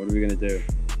wrong? What are we gonna do?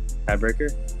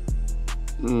 Tiebreaker?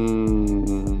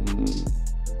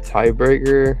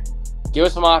 Tiebreaker. Give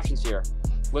us some options here.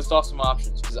 List off some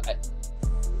options.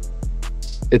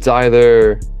 It's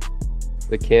either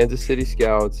the Kansas City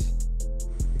Scouts,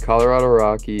 the Colorado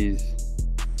Rockies,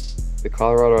 the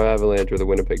Colorado Avalanche, or the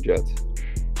Winnipeg Jets.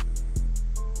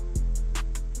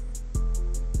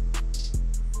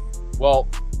 Well,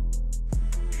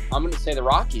 I'm going to say the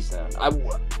Rockies then. I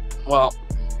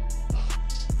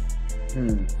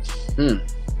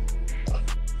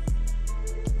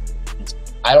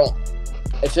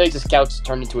feel like the Scouts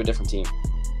turned into a different team.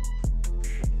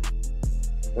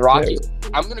 The Rockies. Yeah.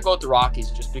 I'm going to go with the Rockies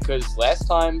just because last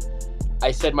time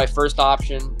I said my first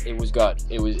option, it was good.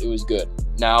 It was good.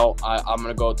 Now I'm going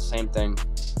to go with the same thing.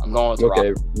 I'm going with the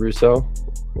Rockies. Okay, Russo,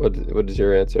 what is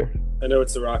your answer? I know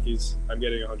it's the Rockies. I'm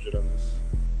getting 100 on this.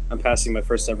 I'm passing my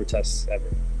first ever test ever.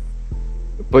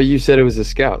 But you said it was the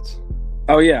Scouts.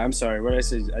 Oh, yeah. I'm sorry. What did I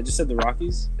say? I just said the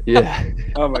Rockies? Yeah.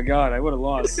 Oh, my God. I would have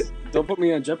lost. Don't put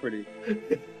me on Jeopardy.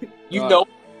 You know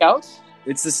Scouts?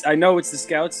 It's this. I know it's the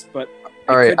Scouts, but...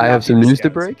 All right, I have some news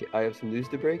to break.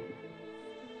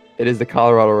 It is the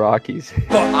Colorado Rockies.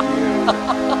 No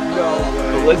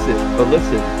way. But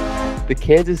listen. The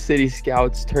Kansas City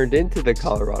Scouts turned into the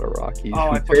Colorado Rockies,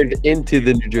 who turned into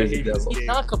the New Jersey Devils. He's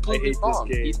not completely wrong.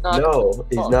 He's not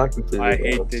completely wrong. I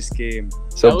hate this game.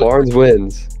 So Barnes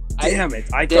wins. Damn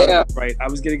it. I thought it was right. I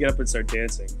was going to get up and start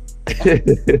dancing. I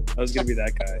was going to be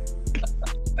that guy.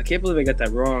 I can't believe I got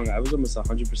that wrong. I was almost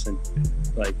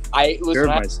 100% like scared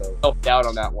myself. Self-doubt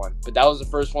on that one, but that was the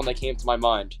first one that came to my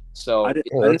mind. So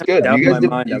that's good.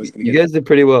 You guys did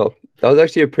pretty well. That was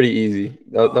actually a pretty easy.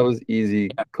 That was easy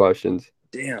questions.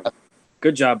 Damn.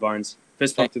 Good job, Barnes.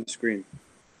 Fist bump to the screen.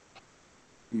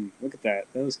 Look at that.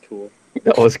 That was cool.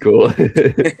 That was cool.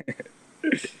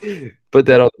 Put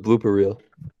that on the blooper reel.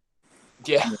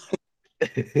 Yeah.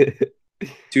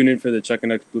 Tune in for the Chuckin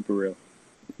blooper reel.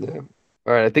 Yeah.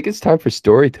 All right, I think it's time for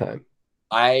story time.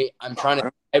 I've been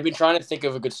trying to think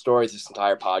of a good story this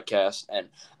entire podcast, and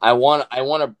I want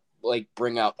to like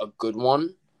bring out a good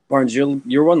one. Barnes,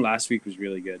 your one last week was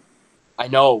really good. I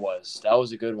know it was. That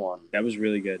was a good one. That was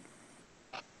really good.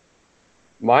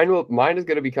 Mine is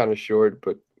gonna be kind of short,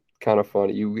 but kind of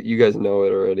funny. You guys know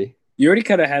it already. You already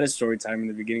kind of had a story time in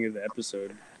the beginning of the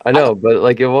episode. I know, but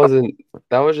like it wasn't.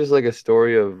 That was just like a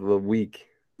story of the week.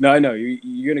 No, I know.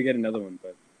 You're gonna get another one,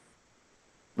 but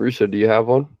Russo, do you have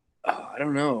one? I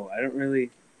don't know. I don't really.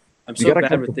 I'm You so gotta bad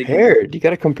come with thinking. prepared. You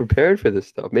gotta come prepared for this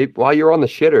stuff. Maybe while you're on the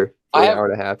shitter for I an have- hour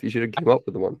and a half, you should have came up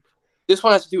with one. This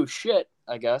one has to do with shit,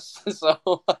 I guess. So,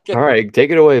 All right, take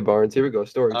it away, Barnes. Here we go.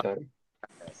 Story time.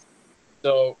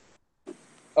 so,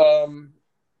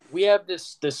 we have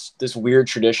this weird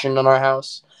tradition in our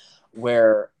house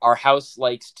where our house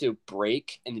likes to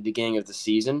break in the beginning of the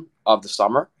season of the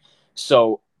summer.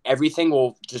 So everything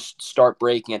will just start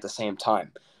breaking at the same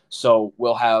time. So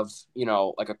we'll have,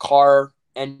 like a car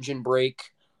engine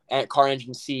break, and car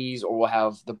engine seize, or we'll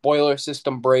have the boiler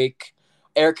system break,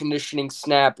 air conditioning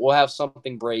snap. We'll have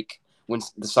something break when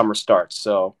the summer starts.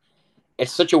 So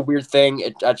it's such a weird thing.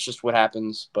 That's just what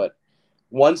happens. But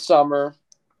one summer,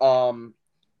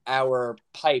 our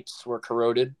pipes were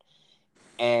corroded,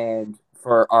 and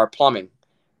for our plumbing,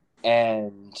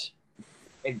 and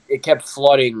it kept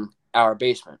flooding our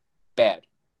basement bad.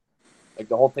 Like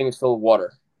the whole thing was filled with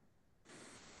water,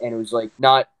 and it was like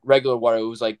not regular water. It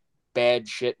was like bad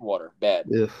shit water, bad,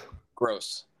 Ugh.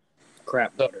 gross.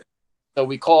 Crap. So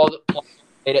we called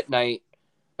late at night.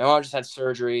 My mom just had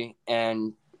surgery,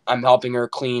 and I'm helping her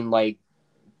clean like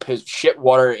shit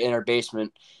water in her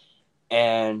basement,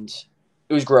 and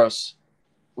it was gross.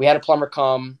 We had a plumber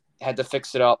come, had to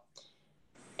fix it up,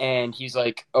 and he's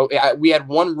like, "Oh, we had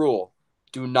one rule: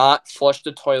 do not flush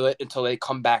the toilet until they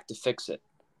come back to fix it."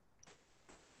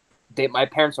 My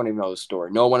parents don't even know the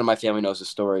story. No one in my family knows the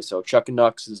story, so Chuckin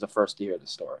is the first to hear the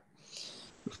story.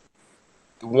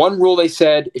 The one rule they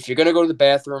said: if you're gonna go to the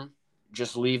bathroom,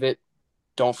 just leave it.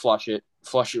 Don't flush it.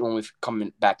 Flush it when we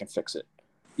come back and fix it.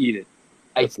 Eat it.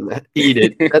 Eat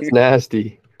it. That's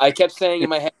nasty. I kept saying in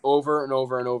my head over and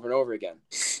over and over and over again,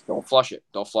 don't flush it,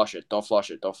 don't flush it, don't flush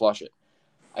it, don't flush it.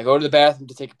 I go to the bathroom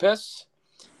to take a piss.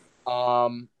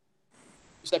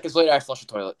 Seconds later, I flush the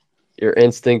toilet. Your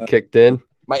instinct kicked in.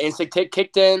 My instinct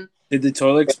kicked in. Did the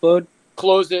toilet explode?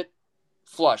 Close it.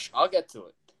 Flush. I'll get to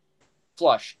it.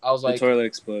 Flush. I was The like, toilet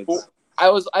explodes.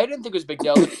 I didn't think it was a big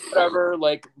deal. Like, whatever.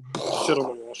 Like, Shit on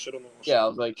the wall. Shit on the wall. yeah, I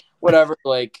was like, whatever.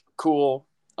 Like, cool.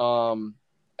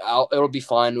 It'll be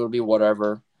fine. It'll be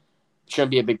whatever.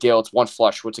 Shouldn't be a big deal. It's one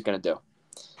flush. What's it gonna do?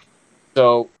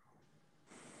 So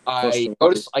I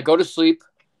go to sleep.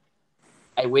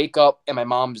 I wake up and my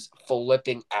mom's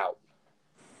flipping out.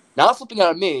 Not flipping out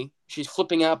at me. She's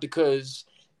flipping out because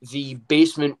the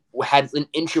basement had an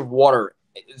inch of water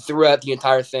throughout the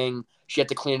entire thing. She had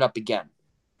to clean it up again.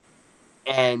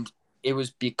 And it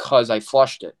was because I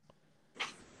flushed it.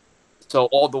 So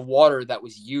all the water that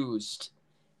was used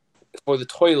for the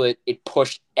toilet, it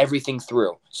pushed everything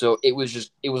through. So it was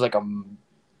like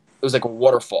a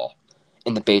waterfall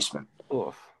in the basement.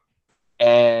 Oof.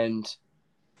 And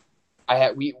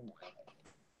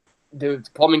the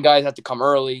plumbing guys had to come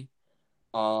early.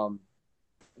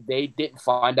 They didn't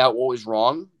find out what was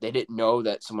wrong. They didn't know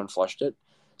that someone flushed it.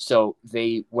 So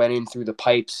they went in through the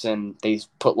pipes and they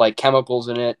put like chemicals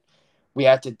in it. We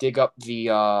had to dig up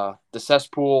the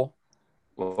cesspool,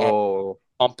 Oh.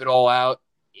 pump it all out.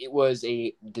 It was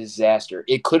a disaster.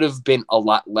 It could have been a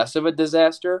lot less of a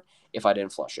disaster if I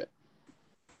didn't flush it.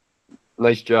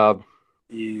 Nice job.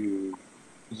 Ew.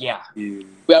 Yeah. Ew.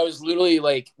 I was literally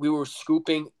like, we were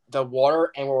scooping the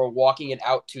water and we were walking it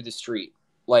out to the street.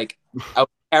 Like, I was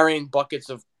carrying buckets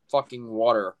of fucking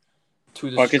water to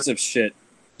the Buckets street. of shit.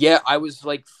 Yeah, I was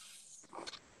like,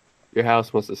 Your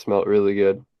house must have smelled really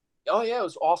good. oh yeah, it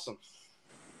was awesome.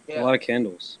 A Yeah. lot of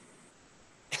candles.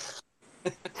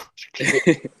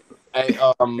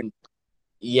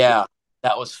 Yeah,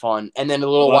 that was fun. And then A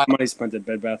lot of money spent at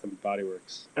Bed Bath & Body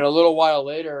Works. a little while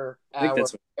later, I think our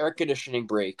that's what, air conditioning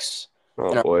breaks.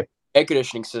 Oh And boy. Air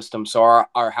conditioning system, so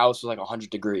our house was like 100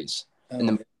 degrees in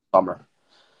the summer.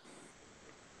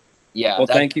 Yeah. Well,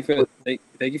 thank you for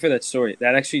that story.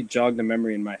 That actually jogged a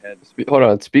memory in my head. Hold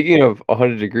on. Speaking of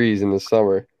 100 degrees in the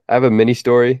summer, I have a mini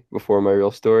story before my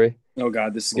real story. Oh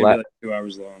God, this is gonna be like 2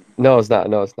 hours long. No, it's not.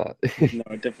 No, it's not. No,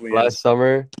 it definitely is. Last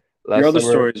summer. Your other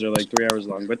stories are like 3 hours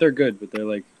long, but they're good. But they're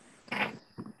like,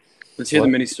 Let's hear the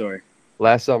mini story.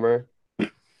 Last summer,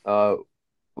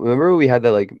 remember we had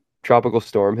that like tropical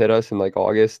storm hit us in like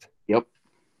August, Yep.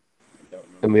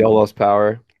 and we all lost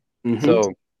power. Mhm.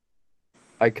 So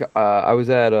I was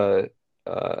at a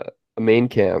main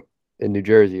camp in New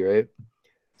Jersey, right?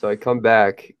 So I come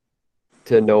back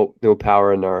to no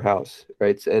power in our house,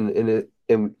 right? And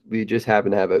we just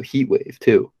happen to have a heat wave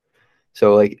too.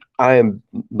 So like I am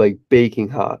like baking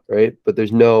hot, right? But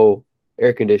there's no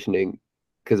air conditioning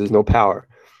because there's no power.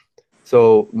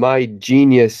 So my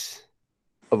genius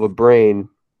of a brain,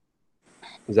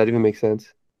 does that even make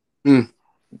sense?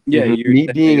 Yeah, Me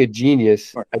being a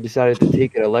genius, I decided to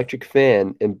take an electric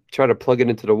fan and try to plug it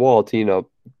into the wall to,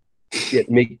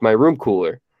 make my room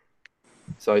cooler.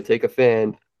 So I take a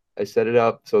fan, I set it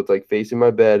up so it's like facing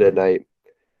my bed at night,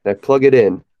 and I plug it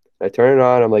in. I turn it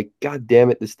on. I'm like, God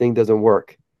damn it, this thing doesn't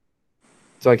work.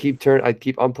 So I keep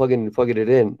unplugging and plugging it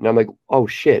in, and I'm like, oh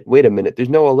shit, wait a minute, there's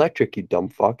no electric, you dumb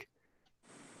fuck.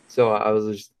 So I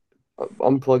was just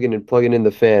unplugging and plugging in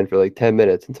the fan for like 10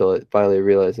 minutes until it finally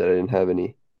realized that I didn't have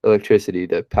any electricity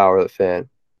to power the fan.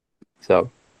 So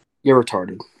You're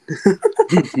retarded.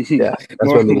 yeah,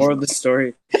 that's more of the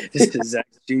story.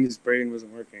 Zach's genius brain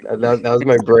wasn't working. that was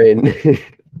my brain. That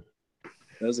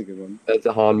was a good one. That's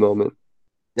a Han moment.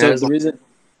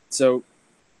 So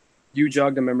you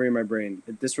jogged a memory in my brain.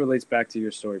 This relates back to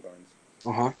your story, Barnes.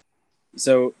 Uh-huh.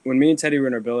 So when me and Teddy were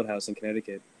in our billet house in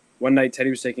Connecticut, one night Teddy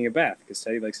was taking a bath because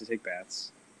Teddy likes to take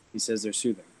baths. He says they're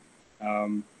soothing.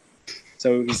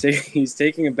 So he's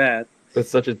taking a bath. That's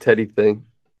such a Teddy thing.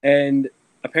 And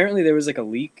apparently there was like a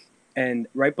leak, and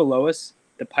right below us,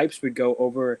 the pipes would go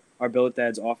over our billet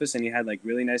dad's office, and he had like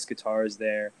really nice guitars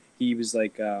there. He was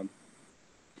like,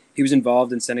 he was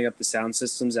involved in setting up the sound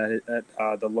systems at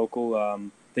the local.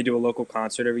 They do a local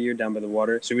concert every year down by the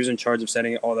water, so he was in charge of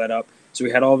setting all that up. So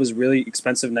he had all of his really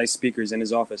expensive, nice speakers in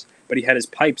his office, but he had his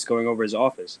pipes going over his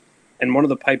office, and one of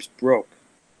the pipes broke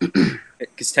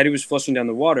because Teddy was flushing down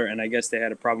the water, and I guess they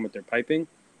had a problem with their piping.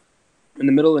 In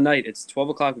the middle of the night, it's 12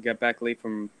 o'clock. We got back late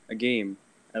from a game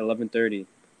at 11:30,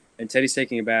 and Teddy's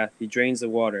taking a bath. He drains the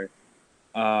water.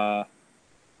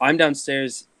 I'm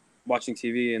downstairs watching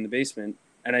TV in the basement,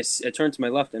 and I turn to my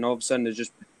left, and all of a sudden there's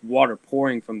just water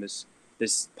pouring from this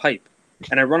pipe.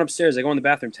 And I run upstairs. I go in the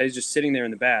bathroom. Teddy's just sitting there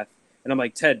in the bath, and I'm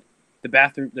like, Ted, the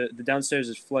bathroom, the downstairs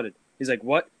is flooded. He's like,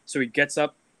 what? So he gets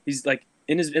up. He's like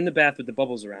in the bath with the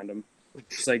bubbles around him,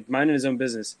 just like minding his own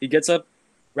business. He gets up,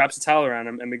 wraps a towel around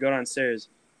him, and we go downstairs.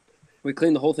 We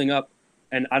clean the whole thing up,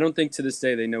 and I don't think to this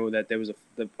day they know that there was a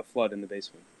flood in the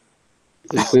basement.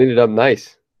 They cleaned it up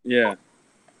nice. Yeah.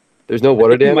 There's no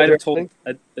water damage.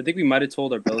 I think we might have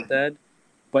told our billet dad,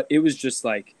 but it was just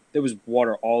like there was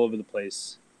water all over the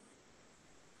place.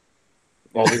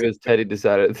 All because Teddy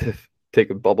decided to take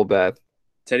a bubble bath.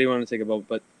 Teddy wanted to take a bubble,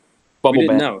 but Bubble we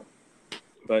didn't bath. know.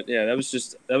 But yeah, that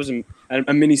was a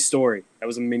mini story. That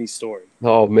was a mini story.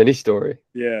 Oh, mini story.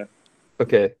 Yeah.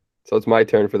 Okay, so it's my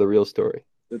turn for the real story.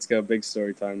 Let's go big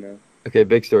story time now. Okay,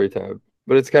 big story time.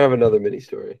 But it's kind of another mini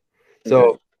story.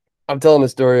 So I'm telling a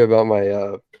story about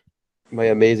my my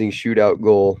amazing shootout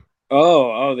goal.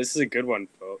 Oh, this is a good one,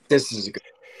 folks. This is a good.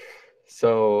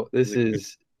 So this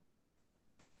is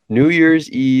New Year's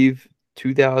Eve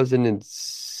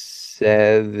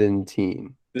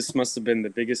 2017. This must have been the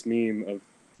biggest meme of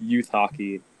youth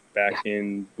hockey back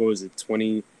in, what was it,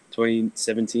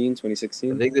 2017,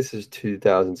 2016? I think this is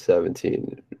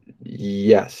 2017.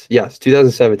 Yes,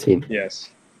 2017. Yes.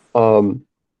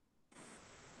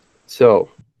 So,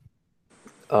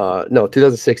 no,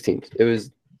 2016. It was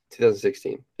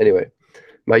 2016. Anyway,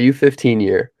 my U15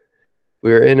 year,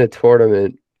 we were in a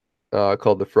tournament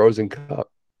called the Frozen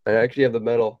Cup. I actually have the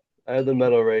medal. I have the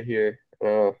medal right here.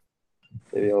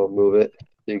 Maybe I'll move it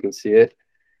so you can see it.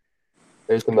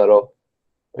 There's the medal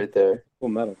right there. Cool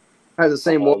medal. I had the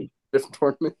same one, different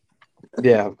tournament.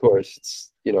 Yeah, of course. It's,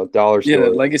 dollar store. Yeah,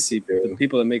 the Legacy. The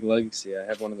people that make Legacy. I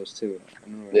have one of those too. I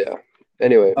don't know where. Yeah.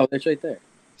 Anyway. Oh, it's right there.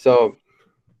 So,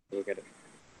 look at it.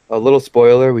 A little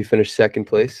spoiler, we finished second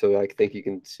place, so I think you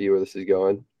can see where this is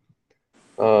going.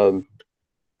 So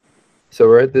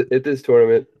we're at this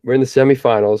tournament. We're in the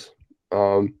semifinals.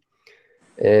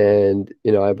 And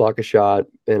I block a shot,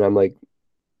 and I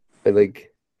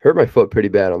hurt my foot pretty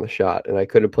bad on the shot, and I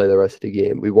couldn't play the rest of the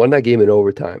game. We won that game in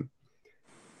overtime.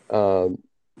 So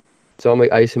I'm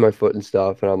like icing my foot and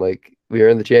stuff, and I'm like, we are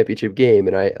in the championship game,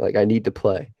 and I need to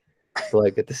play. So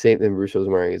like at the same time, Russo's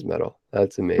wearing his medal.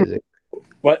 That's amazing.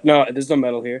 What? No, there's no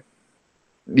medal here.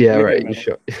 Yeah, right. You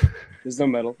show. There's no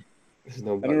medal. There's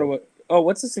no medal. I don't know what. Oh,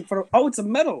 what's this in front of? Oh, it's a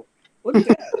medal. Look at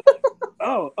that.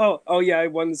 oh, yeah. I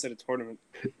won this at a tournament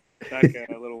back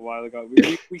a little while ago.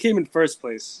 We came in first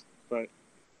place.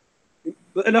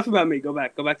 But enough about me. Go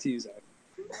back to you, Zach.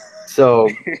 So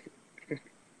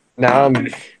now I'm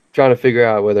trying to figure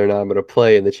out whether or not I'm going to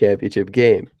play in the championship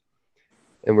game.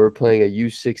 And we're playing a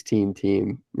U16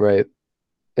 team, right?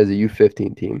 As a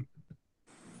U15 team.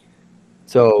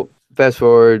 So fast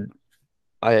forward,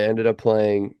 I ended up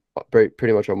playing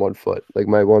pretty much on one foot. Like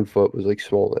my one foot was like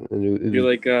swollen. And You're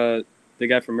like the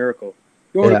guy from Miracle.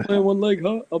 You want Yeah. to play on one leg,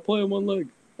 huh? I'll play on one leg.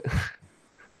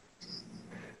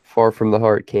 Far from the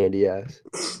heart, candy ass.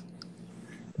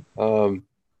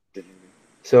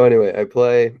 So anyway, I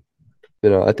play.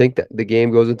 I think that the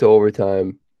game goes into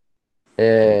overtime,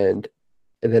 and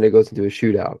then it goes into a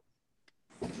shootout.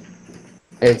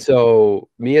 And so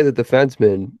me as a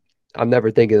defenseman, I'm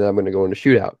never thinking that I'm going to go in a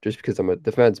shootout just because I'm a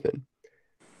defenseman.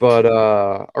 But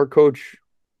our coach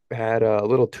had a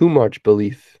little too much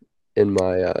belief in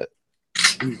my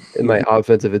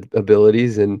offensive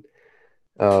abilities, and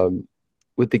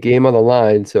with the game on the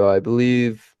line. So I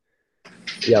believe,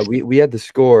 yeah, we had the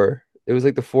score. It was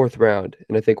like the fourth round,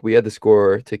 and I think we had the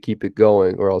score to keep it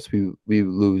going, or else we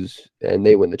lose and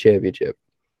they win the championship.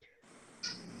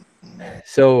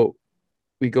 So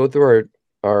we go through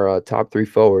our top three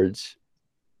forwards,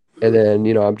 and then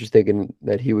I'm just thinking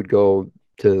that he would go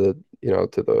to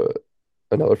the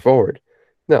another forward.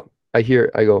 No, I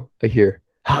hear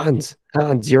Hans,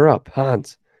 you're up,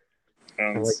 Hans.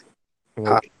 I'm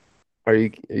like, are you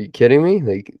kidding me?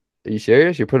 Like, are you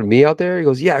serious? You're putting me out there? He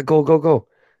goes, yeah, go.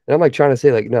 And I'm like trying to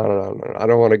say like, no, I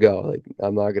don't want to go. Like,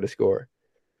 I'm not gonna score.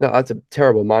 No, that's a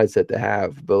terrible mindset to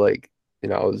have. But like,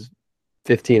 I was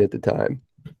 15 at the time,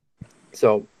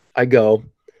 so I go,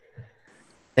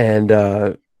 and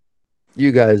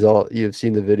you've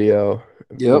seen the video.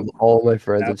 Yep. All my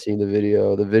friends have seen the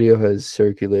video. The video has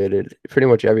circulated pretty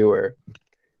much everywhere.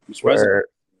 Where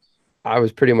I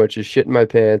was pretty much just shitting my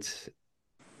pants.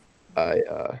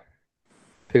 I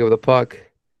pick up the puck.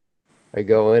 I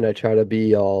go in. I try to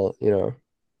be all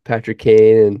Patrick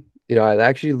Kane, and I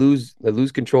actually lose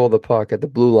control of the puck at the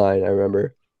blue line. I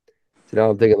remember. So now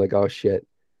I'm thinking like, oh shit.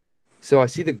 So I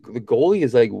see the goalie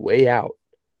is like way out,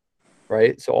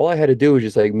 right? So all I had to do was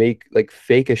just like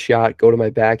fake a shot, go to my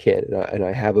backhand, and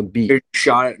I have him beat. You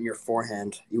shot it in your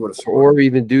forehand. You would have scored. Or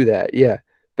even do that, yeah.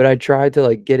 But I tried to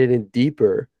like get it in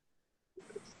deeper,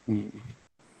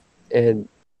 and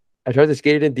I tried to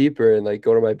skate it in deeper and like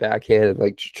go to my backhand and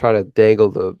like try to dangle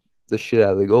the shit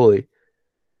out of the goalie.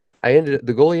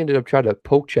 The goalie ended up trying to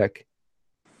poke check,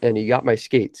 and he got my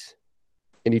skates,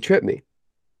 and he tripped me.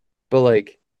 But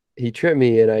like he tripped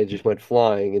me, and I just went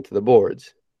flying into the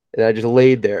boards, and I just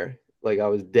laid there like I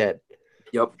was dead.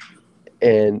 Yep.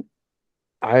 And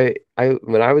I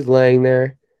when I was laying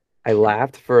there, I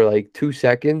laughed for like 2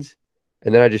 seconds,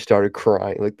 and then I just started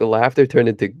crying. Like the laughter turned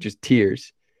into just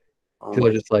tears. Oh Because I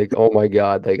was just like, oh my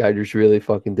God, like I just really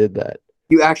fucking did that.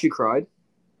 You actually cried?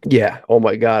 Yeah. Oh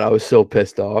my God, I was so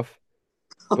pissed off.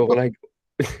 But when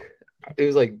it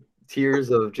was like tears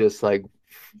of just like,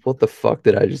 what the fuck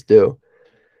did I just do?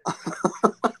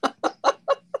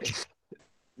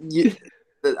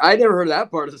 I never heard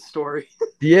that part of the story.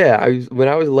 Yeah,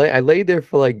 I laid there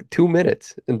for like 2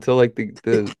 minutes until like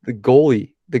the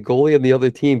goalie on the other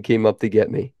team came up to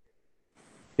get me.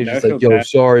 He's just like, yo,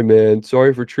 sorry, man.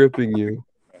 Sorry for tripping you.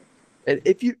 And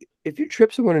if you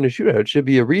trip someone in a shootout, it should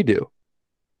be a redo.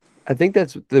 I think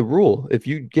that's the rule. If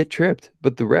you get tripped,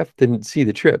 but the ref didn't see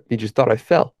the trip, he just thought I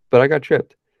fell, but I got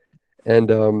tripped. And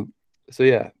so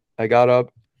yeah, I got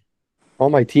up. All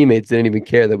my teammates didn't even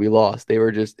care that we lost. They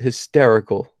were just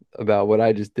hysterical about what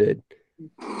I just did.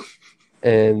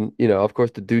 And of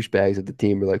course, the douchebags of the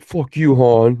team were like, "Fuck you,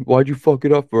 Hahn. Why'd you fuck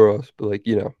it up for us?" But like,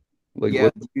 Yeah, what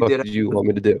the fuck did you want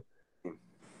me to do?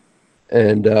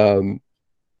 And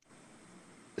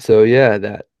so yeah,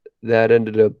 that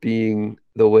ended up being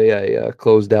the way I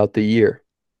closed out the year.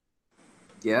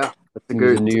 Yeah, that's a It was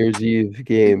good a New Year's Eve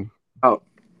game. Oh,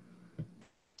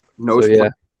 no, So yeah,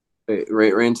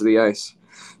 right into the ice.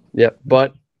 yeah.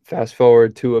 But fast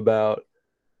forward to about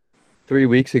 3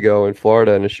 weeks ago in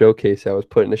Florida in a showcase, I was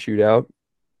put in a shootout.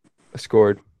 I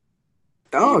scored.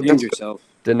 Oh, You named yourself.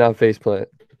 Did not face plant.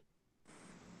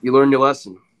 You learned your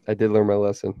lesson. I did learn my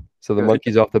lesson. So the Good.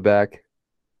 monkey's off the back.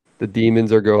 The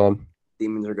demons are gone.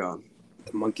 Demons are gone.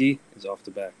 The monkey is off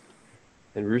the back.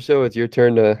 And Russo, it's your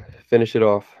turn to finish it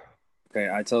off. Okay,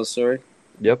 I tell a story.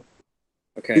 Yep.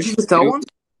 Okay. Did you just tell one?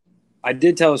 I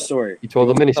did tell a story. You told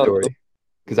a mini story.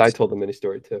 Because I told a mini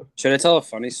story too. Should I tell a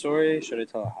funny story? Should I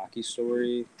tell a hockey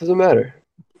story? Doesn't matter.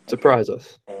 Surprise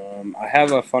us. I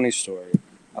have a funny story.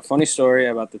 A funny story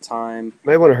about the time.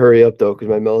 Might want to hurry up though, because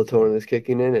my melatonin is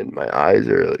kicking in and my eyes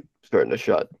are like starting to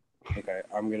shut. Okay,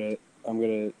 I'm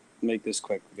gonna make this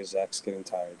quick because Zach's getting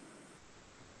tired.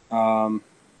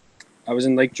 I was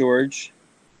in Lake George,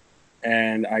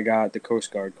 and I got the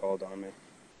Coast Guard called on me.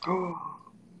 Do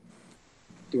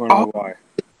you want to know why?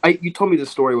 You told me the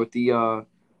story with the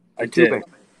I tubing. did.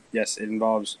 Yes, it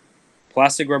involves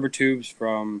plastic rubber tubes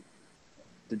from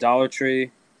the Dollar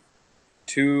Tree,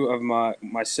 two of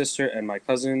my sister and my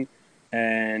cousin,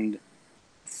 and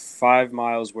 5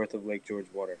 miles worth of Lake George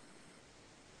water.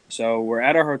 So we're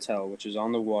at our hotel, which is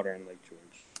on the water in Lake George.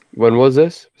 When was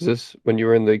this? Was this when you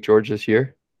were in Lake George this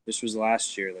year? This was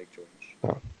last year, Lake George.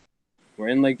 Oh. We're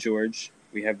in Lake George.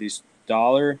 We have these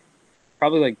 $1,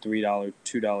 probably like $3,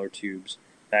 $2 tubes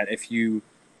that if you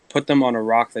put them on a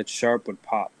rock that's sharp would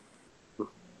pop.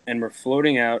 And we're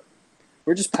floating out.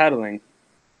 We're just paddling.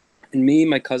 And me,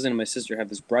 my cousin, and my sister have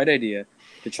this bright idea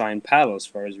to try and paddle as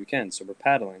far as we can. So we're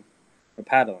paddling.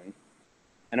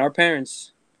 And our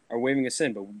parents are waving us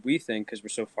in, but we think, because we're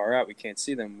so far out, we can't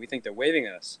see them, we think they're waving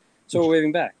at us. So we're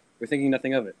waving back. We're thinking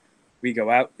nothing of it. We go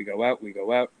out,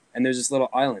 and there's this little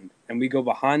island, and we go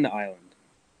behind the island.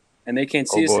 And they can't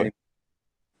see us anymore.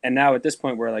 And now at this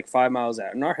point, we're like 5 miles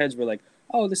out. In our heads, we're like,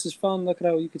 oh, this is fun. Look at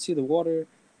how you can see the water.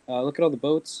 Look at all the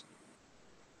boats.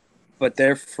 But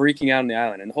they're freaking out on the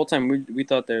island. And the whole time we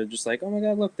thought they were just like, oh, my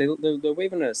God, look, they're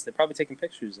waving at us. They're probably taking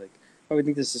pictures. Like, probably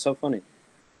think this is so funny.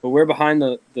 But we're behind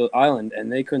the island,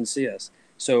 and they couldn't see us.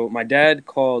 So my dad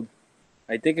called,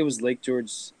 I think it was Lake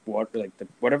George's water, like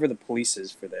whatever the police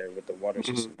is for there with the water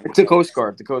system. It's a Coast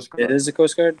Guard. The Coast Guard. It is a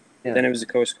Coast Guard? Yeah. Then it was a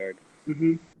Coast Guard.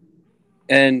 Mm-hmm.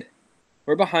 And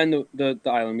we're behind the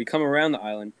island. We come around the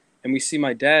island, and we see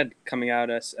my dad coming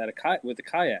at us with a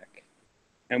kayak.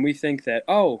 And we think that,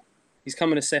 oh, he's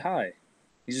coming to say hi.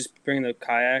 He's just bringing the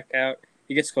kayak out.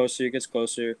 He gets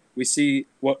closer. We see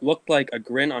what looked like a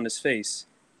grin on his face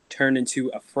turn into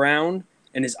a frown,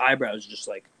 and his eyebrows just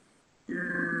like...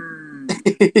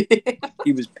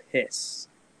 He was pissed.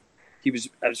 He was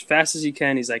as fast as he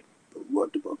can. He's like,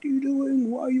 what the fuck are you doing?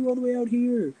 Why are you all the way out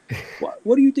here?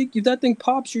 What do you think? If that thing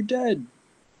pops, you're dead.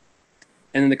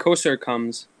 And then the Coast Guard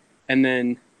comes, and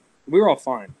then we were all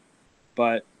fine.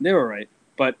 But they were right.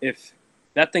 But if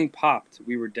that thing popped,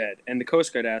 we were dead. And the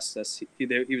Coast Guard asked us,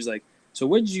 he was like, so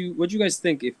what'd you guys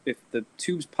think if the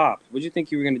tubes popped? What'd you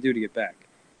think you were going to do to get back?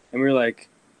 And we were like,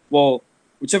 well,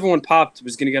 whichever one popped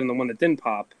was going to get on the one that didn't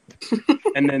pop.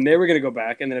 And then they were going to go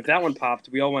back. And then if that one popped,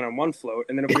 we all went on one float.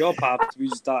 And then if we all popped, we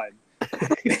just died.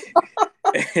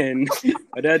 And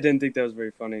my dad didn't think that was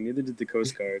very funny. Neither did the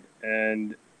Coast Guard.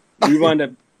 And we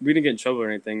didn't get in trouble or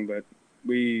anything, but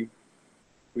we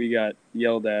got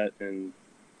yelled at and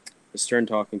a stern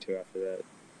talking to after that.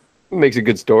 Makes a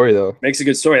good story, though. Makes a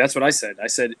good story. That's what I said. I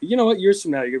said, you know what? Years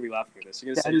from now, you're going to be laughing at this.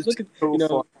 You're going to say, look at, so you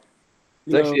know...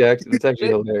 It's actually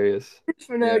hilarious.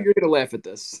 For now, you're gonna laugh at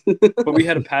this. But we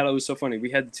had a paddle. It was so funny.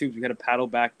 We had the tubes. We had to paddle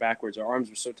backwards. Our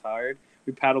arms were so tired.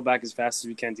 We paddled back as fast as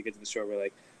we can to get to the shore. We're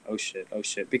like, oh shit.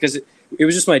 Because it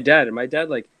was just my dad. And my dad,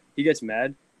 like, he gets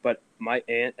mad. But my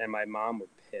aunt and my mom were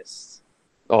pissed.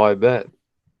 Oh, I bet.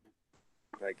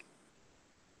 Like,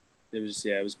 it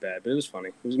was bad. But it was funny.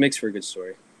 It makes for a good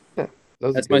story. Yeah,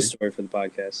 that's my story for the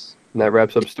podcast. And that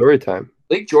wraps up story time.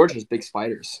 Lake George has big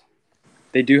spiders.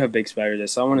 They do have big spiders. I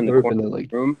saw one in the corner of the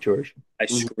room. George. I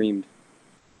screamed.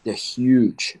 They're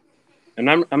huge.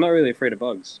 And I'm not really afraid of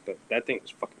bugs, but that thing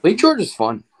was fucking... Lake George is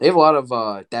fun. They have a lot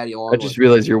of daddy long. I just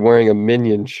realized you're wearing a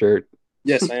Minion shirt.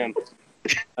 Yes, I am.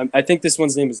 I think this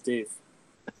one's name is Dave.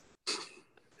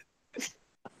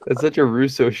 That's such a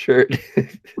Russo shirt.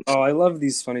 Oh, I love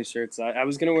these funny shirts. I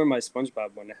was going to wear my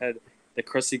SpongeBob one. It had the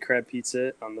Krusty Krab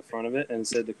pizza on the front of it, and it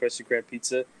said the Krusty Krab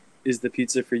pizza is the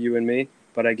pizza for you and me.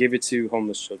 But I gave it to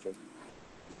homeless children.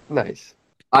 Nice.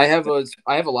 I have a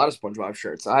lot of SpongeBob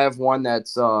shirts. I have one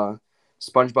that's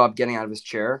SpongeBob getting out of his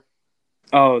chair.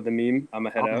 Oh, the meme. I'm a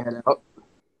head out.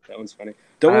 That one's funny.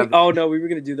 Oh no, we were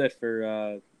gonna do that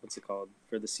for what's it called?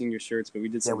 For the senior shirts, but we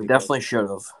did. Yeah, we definitely should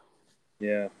have.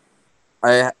 Yeah.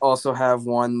 I also have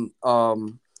one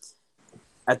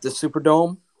at the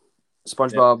Superdome.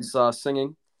 SpongeBob's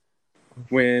singing.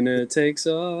 Winner takes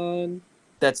on.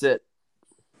 That's it.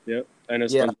 Yep. I know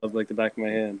SpongeBob like the back of my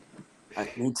hand.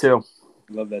 Me too.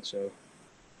 Love that show.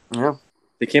 Yeah.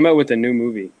 They came out with a new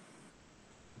movie.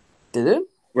 Did it?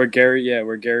 Where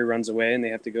Gary runs away and they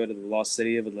have to go to the lost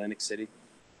city of Atlantic City.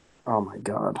 Oh my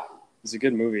God. It's a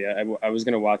good movie. I was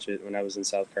going to watch it when I was in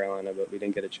South Carolina, but we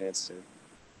didn't get a chance to.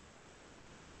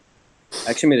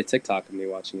 I actually made a TikTok of me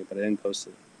watching it, but I didn't post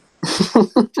it.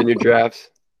 It's in your drafts.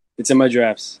 It's in my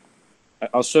drafts.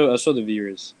 I'll show the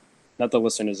viewers, not the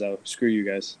listeners though. Screw you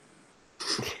guys.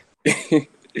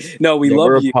 No, we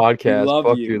love you. We're a podcast. We love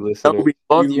Fuck you. you, listeners. We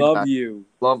love you. Love you.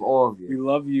 Love all of you. We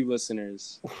love you,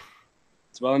 listeners.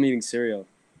 It's while I'm eating cereal.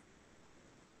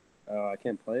 Oh, I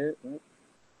can't play it? What?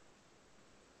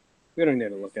 We don't need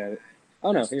to look at it.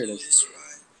 Oh, no, here it is.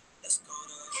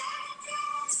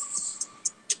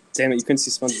 Damn it, you couldn't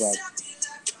see SpongeBob.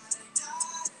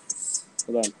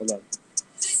 Hold on.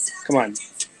 Come on.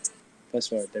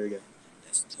 Fast forward. There we go.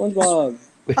 SpongeBob.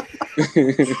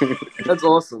 That's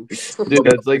awesome. Dude,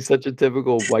 that's like such a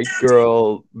typical white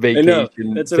girl vacation I know.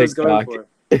 That's what TikTok. I was going for.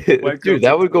 White girl Dude,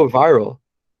 that would go viral.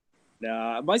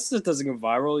 Nah, my stuff doesn't go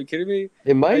viral. Are you kidding me?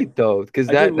 It might though, because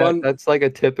I did one- that's like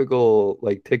a typical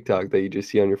like TikTok that you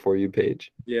just see on your For You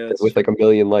page Yeah, that's with like a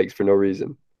million likes for no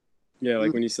reason. yeah,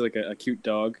 like when you see like a cute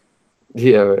dog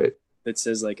Yeah, right. that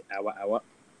says like "awa awa."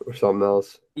 Or something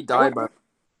else. He died by.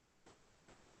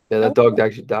 Yeah, that dog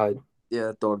actually died. Yeah,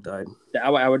 that dog died. The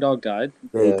awa awa dog died.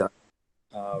 Yeah, he Yeah.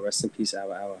 died. Rest in peace,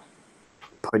 awa awa.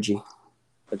 Pudgy.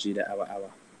 Vegeta awa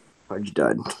awa. Pudgy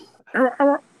died. Awa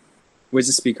awa. Where's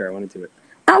the speaker? I want to do it.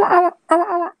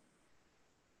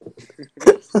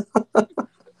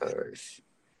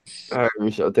 All right,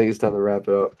 Michelle, I think it's time to wrap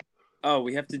it up. Oh,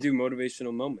 we have to do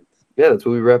motivational moment. Yeah, that's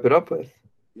what we wrap it up with.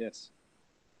 Yes.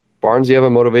 Barnes, you have a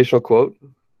motivational quote?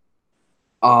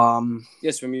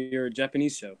 Yes, from your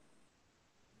Japanese show.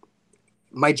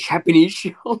 My Japanese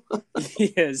show, Yeah,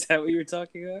 is that what you were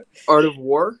talking about? Art of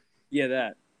War. Yeah,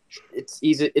 that. It's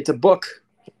easy. It's a book,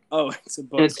 Oh, it's a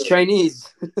book. and it's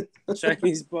Chinese.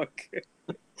 Chinese book.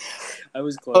 I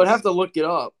was close. I would have to look it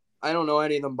up. I don't know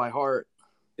any of them by heart.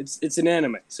 It's an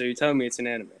anime. So you're telling me it's an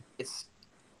anime? It's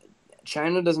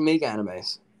China doesn't make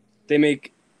animes, They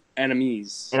make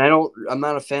animes. and I'm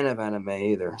not a fan of anime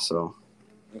either. So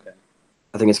Okay.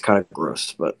 I think it's kind of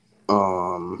gross. But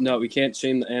No, we can't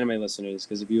shame the anime listeners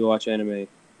because if you watch anime,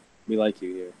 we like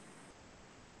you here.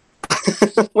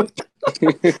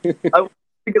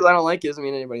 because I don't like it doesn't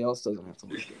mean anybody else doesn't have to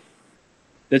like it.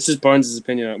 That's just Barnes'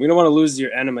 opinion on it. We don't want to lose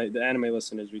the anime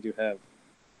listeners we do have.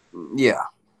 Yeah.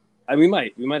 We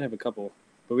might have a couple,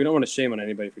 but we don't want to shame on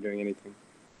anybody for doing anything.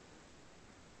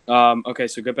 Okay,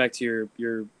 so get back to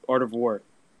your Art of War,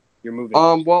 your movie.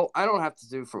 Well, I don't have to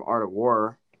do from Art of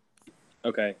War.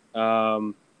 Okay.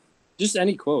 Just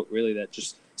any quote really that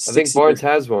just. I think Barnes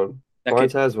has one.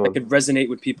 Barnes has That one. could resonate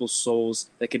with people's souls.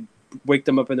 That could wake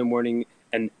them up in the morning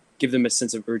and give them a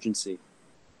sense of urgency.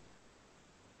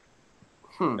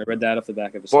 I read that off the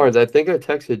back of a song. Barnes, I think I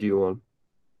texted you one.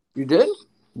 You did?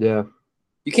 Yeah.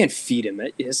 You can't feed him.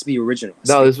 It has to be original.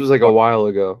 No, this was like a while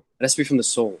ago. It has to be from the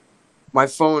soul. My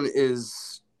phone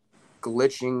is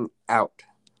glitching out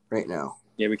right now.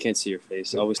 Yeah, we can't see your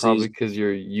face. All we see Probably is, because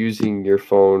you're using your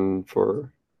phone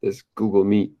for this Google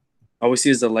Meet. all we see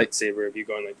is the lightsaber of you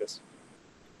going like this.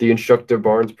 The Instructor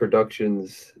Barnes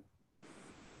Productions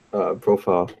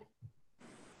profile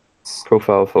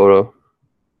photo.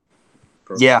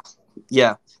 Yeah,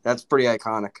 that's pretty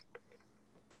iconic.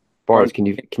 Barnes, can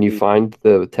you find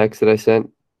the text that I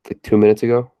sent like 2 minutes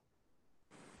ago?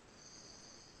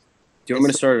 Do you want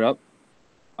me to start it up?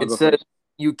 I'll It go said first.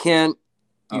 you can't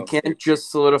Oh.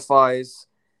 just solidifies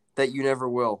that you never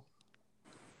will.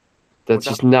 That's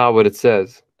What just not what it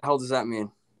says. The hell does that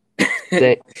mean?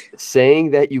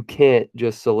 Saying that you can't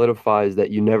just solidifies that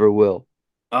you never will.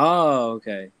 Oh,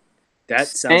 okay. That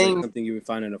sounds Saying- like something you would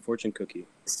find in a fortune cookie.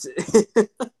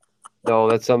 No,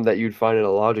 that's something that you'd find in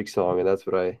a Logic song, and that's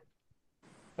what I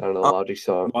don't know, Logic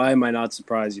song. Why am I not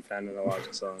surprised you found it in a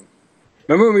Logic song?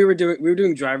 Remember when we were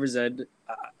doing driver's ed?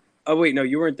 Oh wait, no,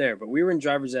 you weren't there, but we were in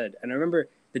driver's ed, and I remember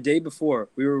the day before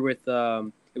we were with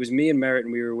it was me and Merritt,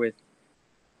 and we were with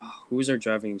who was our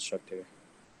driving instructor?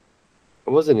 It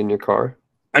wasn't in your car.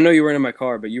 I know you weren't in my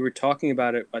car, but you were talking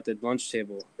about it at the lunch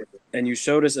table, and you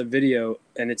showed us a video,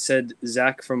 and it said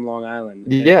Zach from Long Island.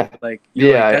 And Yeah. you're like,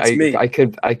 that's me. I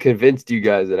convinced you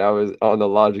guys that I was on the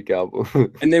Logic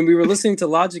album. And then we were listening to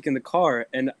Logic in the car,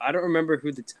 and I don't remember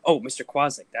who Mr.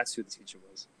 Kwasik. That's who the teacher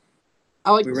was.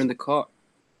 I like We were in the car.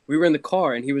 We were in the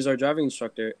car, and he was our driving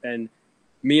instructor. And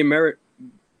me and Merritt,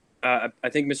 I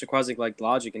think Mr. Kwasik liked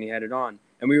Logic, and he had it on.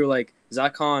 And we were like,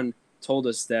 Zach Hahn told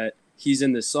us that he's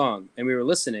in this song, and we were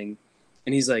listening,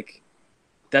 and he's like,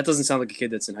 that doesn't sound like a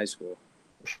kid that's in high school.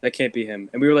 That can't be him.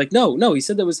 And we were like, no, he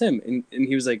said that was him. And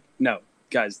he was like, no,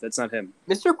 guys, that's not him.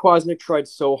 Mr. Kwasnick tried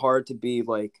so hard to be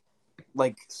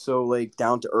so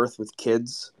down to earth with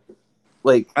kids.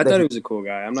 I thought he was a cool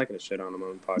guy. I'm not gonna shit on him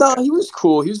on the podcast. No, he was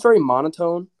cool. He was very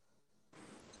monotone,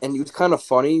 and he was kind of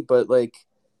funny, but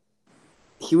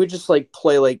he would just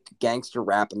play gangster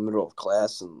rap in the middle of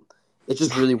class, and it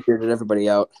just really weirded everybody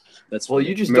out. That's Well, funny.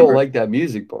 you just Remember- don't like that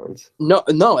music, Barnes. No,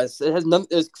 it has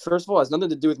nothing. First of all, it has nothing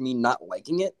to do with me not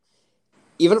liking it.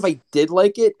 Even if I did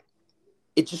like it,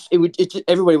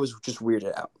 everybody was just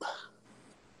weirded out.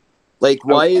 Like,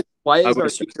 why is would our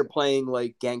assume- teacher playing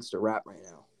like gangster rap right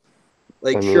now?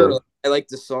 Like, I mean- sure, I like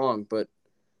the song, but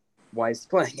why is he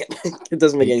playing it? It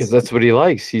doesn't make any Because sense. that's what he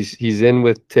likes. He's in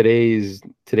with today's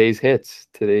hits,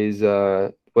 today's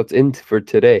what's in for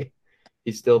today.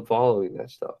 He's still following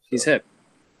that stuff. He's so hip.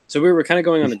 So we were kind of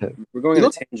going on He's hip. we're going He on a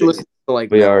looks like he tangent. listens to,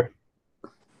 like, we metal. are.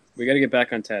 We got to get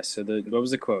back on task. So what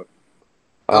was the quote?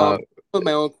 Put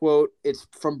my own quote. It's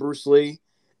from Bruce Lee.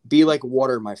 Be like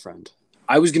water, my friend.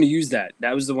 I was going to use that.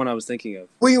 That was the one I was thinking of.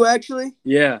 Were you actually?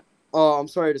 Yeah, Oh, I'm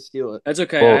sorry to steal it. that's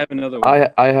okay. Well, I have another one.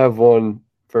 I have one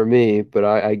for me, but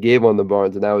I gave one to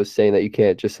Barnes, and I was saying that you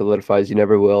can't just solidifies you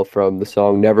never will from the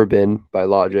song "Never Been" by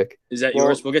Logic. Is that well-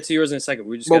 yours? We'll get to yours in a second.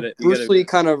 We just Well, got to. Bruce Lee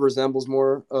kind of resembles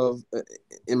more of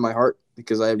in my heart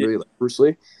because I really like Bruce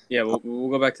Lee. Yeah, we'll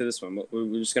go back to this one.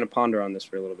 We're just going to ponder on this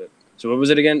for a little bit. So what was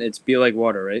it again? It's be like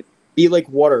water, right? Be like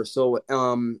water. So,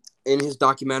 in his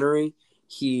documentary,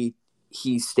 he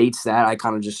states that I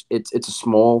kind of just it's a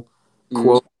small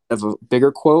quote of a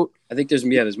bigger quote. I think there's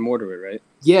more to it, right?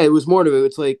 Yeah, it was more to it.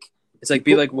 It's like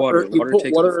Be like water. You Water put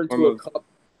takes water the into form a of. cup.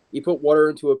 You put water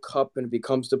into a cup and it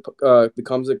becomes a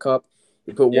cup.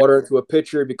 You put water into a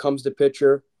pitcher, it becomes the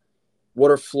pitcher.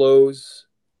 Water flows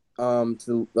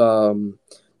to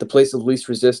the place of least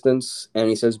resistance, and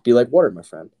he says, "Be like water, my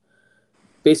friend."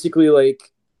 Basically,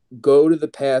 like, go to the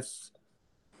path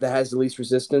that has the least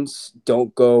resistance.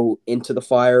 Don't go into the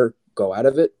fire. Go out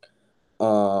of it.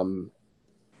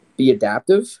 Be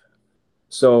adaptive.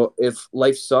 So if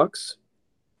life sucks,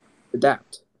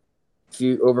 adapt. If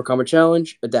you overcome a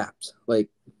challenge, adapt. Like,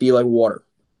 be like water.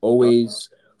 Always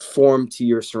form to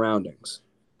your surroundings.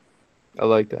 I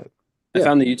like that. I Yeah.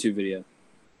 found the YouTube video.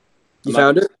 You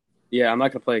found it? Yeah, I'm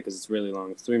not gonna play it because it's really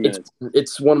long. It's 3 minutes.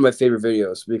 It's one of my favorite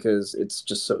videos because it's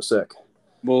just so sick.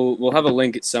 We'll have a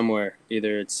link it somewhere.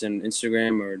 Either it's in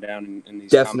Instagram or down in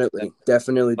these. Definitely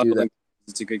comments. do that.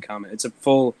 It's a good comment. It's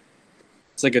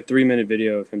like a 3-minute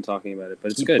video of him talking about it,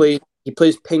 but it's He good.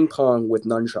 plays ping pong with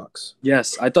nunchucks.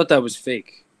 Yes, I thought that was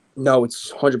fake. No,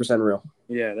 it's 100% real.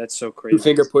 Yeah, that's so crazy.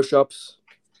 2-finger push-ups.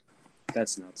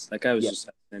 That's nuts. That guy was Yeah. just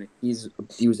fascinating.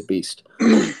 He was a beast.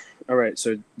 All right,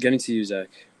 so getting to you, Zach.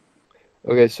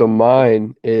 Okay, so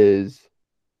mine is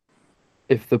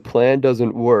if the plan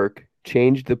doesn't work,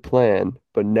 change the plan,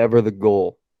 but never the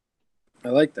goal. I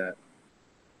like that.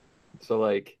 So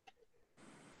like,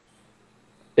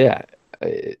 yeah,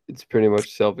 it's pretty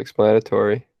much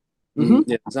self-explanatory. Mhm.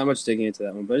 Yeah, there's not much digging into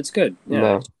that one, but it's good. Yeah.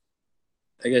 No.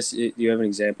 I guess do you have an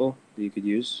example that you could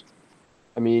use?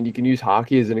 I mean, you can use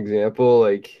hockey as an example.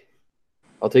 Like,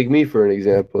 I'll take me for an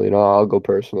example. I'll go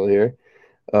personal here.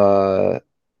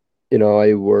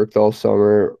 I worked all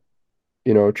summer,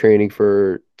 training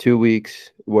for 2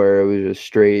 weeks where it was just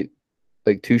straight,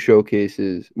 like 2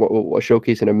 showcases, a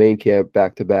showcase and a main camp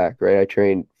back to back, right? I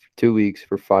trained 2 weeks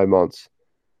for 5 months,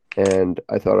 and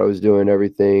I thought I was doing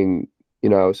everything, I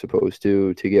was supposed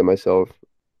to get myself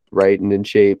right and in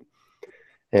shape.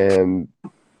 And,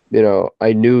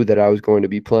 I knew that I was going to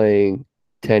be playing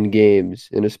 10 games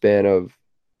in a span of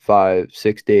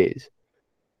 5-6 days.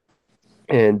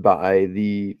 And by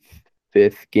the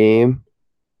 5th game,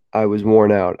 I was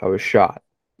worn out. I was shot.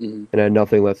 Mhm. And I had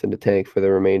nothing left in the tank for the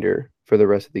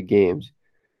rest of the games.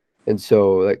 And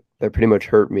so like that pretty much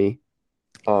hurt me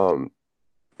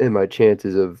in my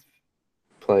chances of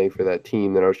playing for that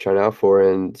team that I was trying out for.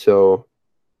 And so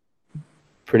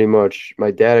pretty much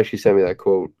my dad actually sent me that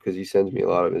quote because he sends me a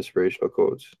lot of inspirational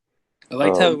quotes. I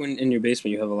liked how when in your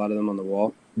basement you have a lot of them on the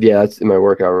wall. Yeah, that's in my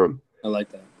workout room. I like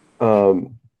that.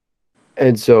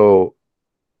 And so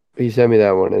he sent me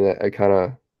that one, and I kind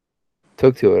of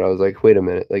took to it. I was like, wait a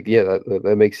minute, like, yeah,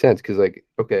 that makes sense because, like,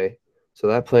 okay, so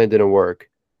that plan didn't work.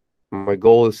 My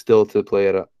goal is still to play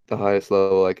at the highest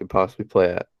level I could possibly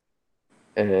play at,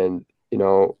 and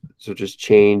so just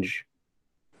change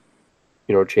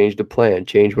the plan,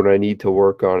 change what I need to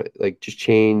work on, like just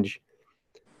change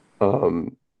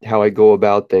how I go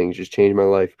about things, just change my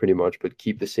life pretty much, but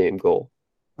keep the same goal.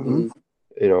 Mhm.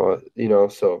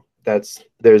 So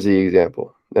there's the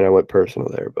example. And I went personal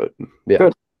there, but yeah.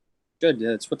 Good. Yeah,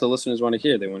 that's what the listeners want to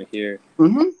hear. They want to hear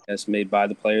Mhm. that's made by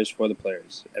the players for the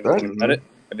players. Everything about it,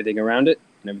 everything around it,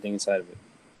 and everything inside of it.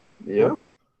 Yeah.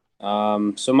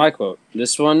 So my quote.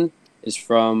 This one is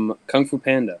from Kung Fu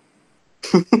Panda.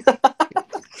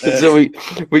 So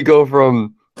we go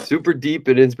from super deep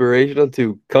and inspirational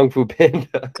to Kung Fu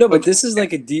Panda. No, but this is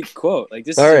like a deep quote. Like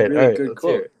this All is right, a really good let's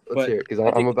hear quote. it. Let's hear it because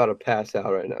I'm about to pass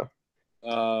out right now.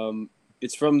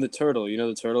 It's from the turtle. You know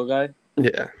the turtle guy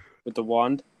Yeah. with the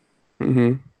wand.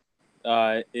 Mm-hmm.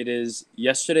 It is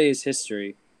yesterday is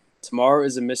history, tomorrow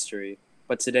is a mystery,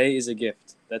 but today is a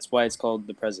gift. That's why it's called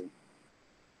the present.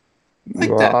 Like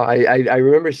Well, that. I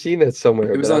remember seeing that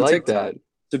somewhere, It was but I on like TikTok. that.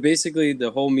 So basically,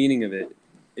 the whole meaning of it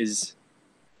is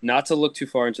not to look too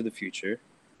far into the future,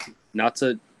 not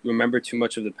to remember too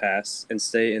much of the past, and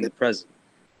stay in the present.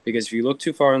 Because if you look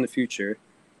too far in the future,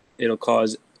 it'll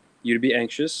cause you to be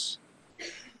anxious.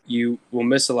 You will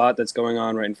miss a lot that's going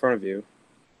on right in front of you.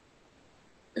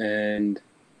 And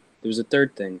there was a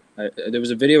third thing. There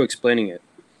was a video explaining it,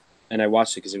 and I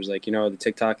watched it because it was like, the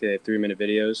TikTok, they have 3-minute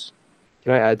videos.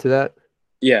 Can I add to that?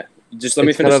 Yeah, just let me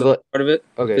It's kind finish of the like part of it.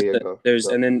 okay, yeah, Because go. There's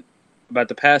go. and then about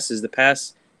the past is the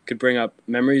past could bring up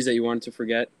memories that you wanted to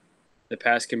forget. The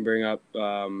past can bring up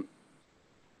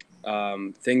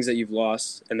things that you've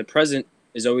lost, and the present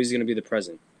is always going to be the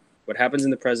present. What happens in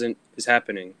the present is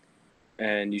happening,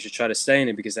 and you should try to stay in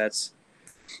it because that's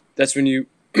when you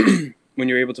when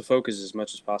you're able to focus as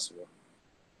much as possible.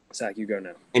 Zach, you go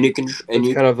now. And you can and It's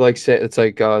you kind of like it's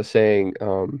like saying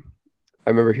I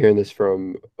remember hearing this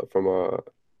from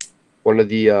one of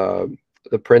the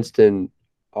Princeton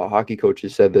hockey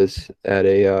coaches said this at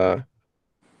a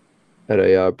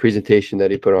presentation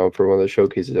that he put on for one of the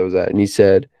showcases I was at, and he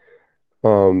said,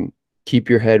 keep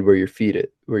your head where your feet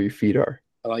are.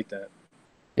 I like that.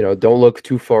 Don't look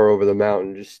too far over the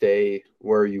mountain. Just stay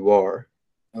where you are.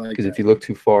 I like Because that. if you look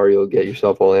too far, you'll get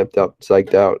yourself all amped up,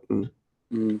 psyched out.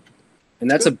 And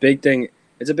that's a big thing.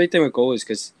 It's a big thing with goalies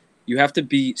because you have to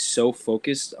be so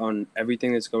focused on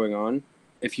everything that's going on.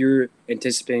 If you're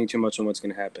anticipating too much on what's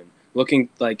going to happen, looking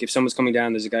like if someone's coming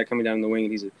down, there's a guy coming down the wing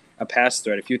and he's a pass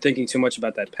threat. If you're thinking too much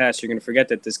about that pass, you're going to forget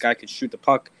that this guy could shoot the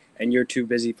puck and you're too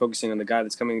busy focusing on the guy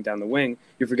that's coming down the wing.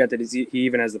 You forget that he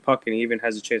even has the puck and he even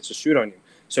has a chance to shoot on you.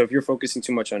 So if you're focusing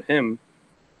too much on him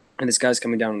and this guy's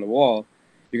coming down on the wall,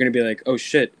 you're going to be like, oh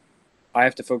shit, I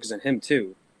have to focus on him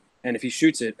too. And if he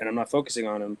shoots it and I'm not focusing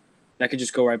on him, that could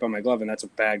just go right by my glove and that's a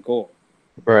bad goal.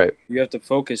 Right. You have to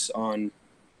focus on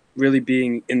really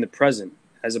being in the present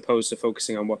as opposed to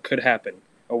focusing on what could happen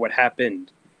or what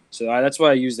happened. So that's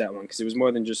why I used that one because it was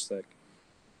more than just like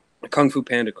a Kung Fu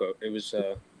Panda quote. It was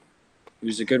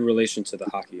a good relation to the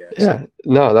hockey ads. Yeah.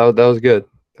 No, that was good.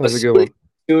 That was a good one.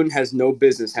 Spoon has no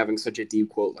business having such a deep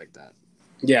quote like that.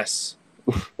 Yes.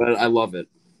 But I love it.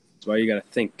 That's why you got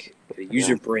to think. Use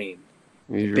your brain.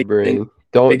 Use your Big brain. thing.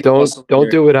 Don't muscle in your-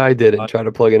 do what I did and try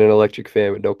to plug in an electric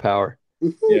fan with no power.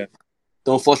 Yeah.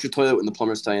 Don't flush your toilet when the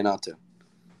plumber's telling you not to.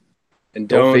 And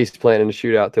Don't face plant in a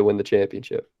shootout to win the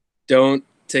championship. Don't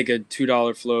take a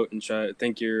 $2 float and try to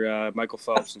think you're Michael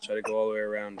Phelps and try to go all the way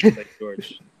around Lake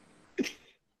George.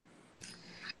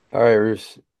 All right,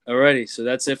 Roos. Alrighty, so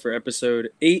that's it for episode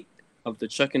 8 of the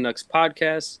Chuckin Nucks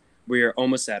podcast. We are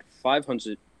almost at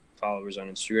 500 followers on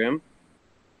Instagram.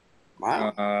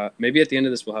 Wow. Maybe at the end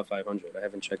of this we'll have 500. I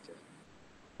haven't checked it,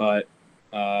 but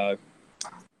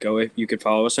go if you could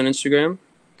follow us on Instagram.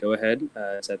 Go ahead.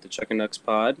 It's at the Chuckin Nucks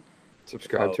Pod.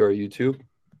 Subscribe to our YouTube.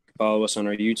 Follow us on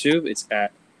our YouTube. It's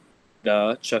at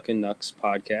the Chuckin Nucks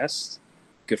Podcast.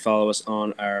 You could follow us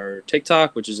on our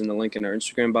TikTok, which is in the link in our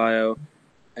Instagram bio.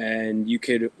 And you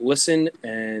could listen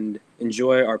and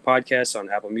enjoy our podcast on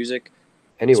Apple Music,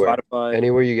 Anywhere. Spotify,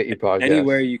 Anywhere you get your podcast.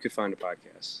 anywhere you could find a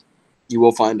podcast. You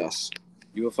will find us.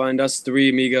 You will find us, 3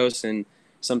 amigos, and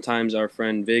sometimes our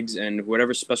friend Viggs and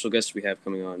whatever special guests we have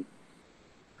coming on.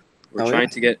 We're trying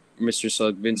to get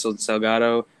Mr. Vincent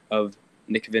Salgado of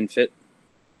Nick Vin Fit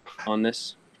on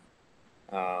this.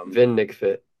 Vin Nick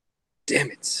Fit.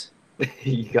 Damn it.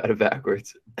 You got it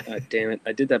backwards. Damn it.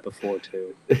 I did that before,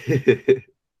 too.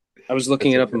 I was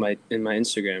looking it up in my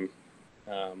Instagram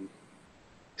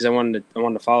because I wanted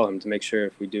to follow him to make sure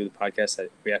if we do the podcast that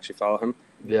we actually follow him.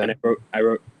 Yeah. And I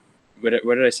wrote what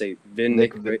did I say?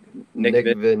 Nick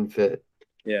Vin Fit.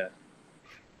 Yeah.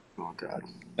 Oh, God.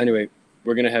 Anyway,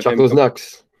 we're going to have Chuck him those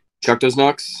Nucks. Chuck those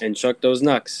Nucks. and Chuck those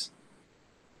Nucks.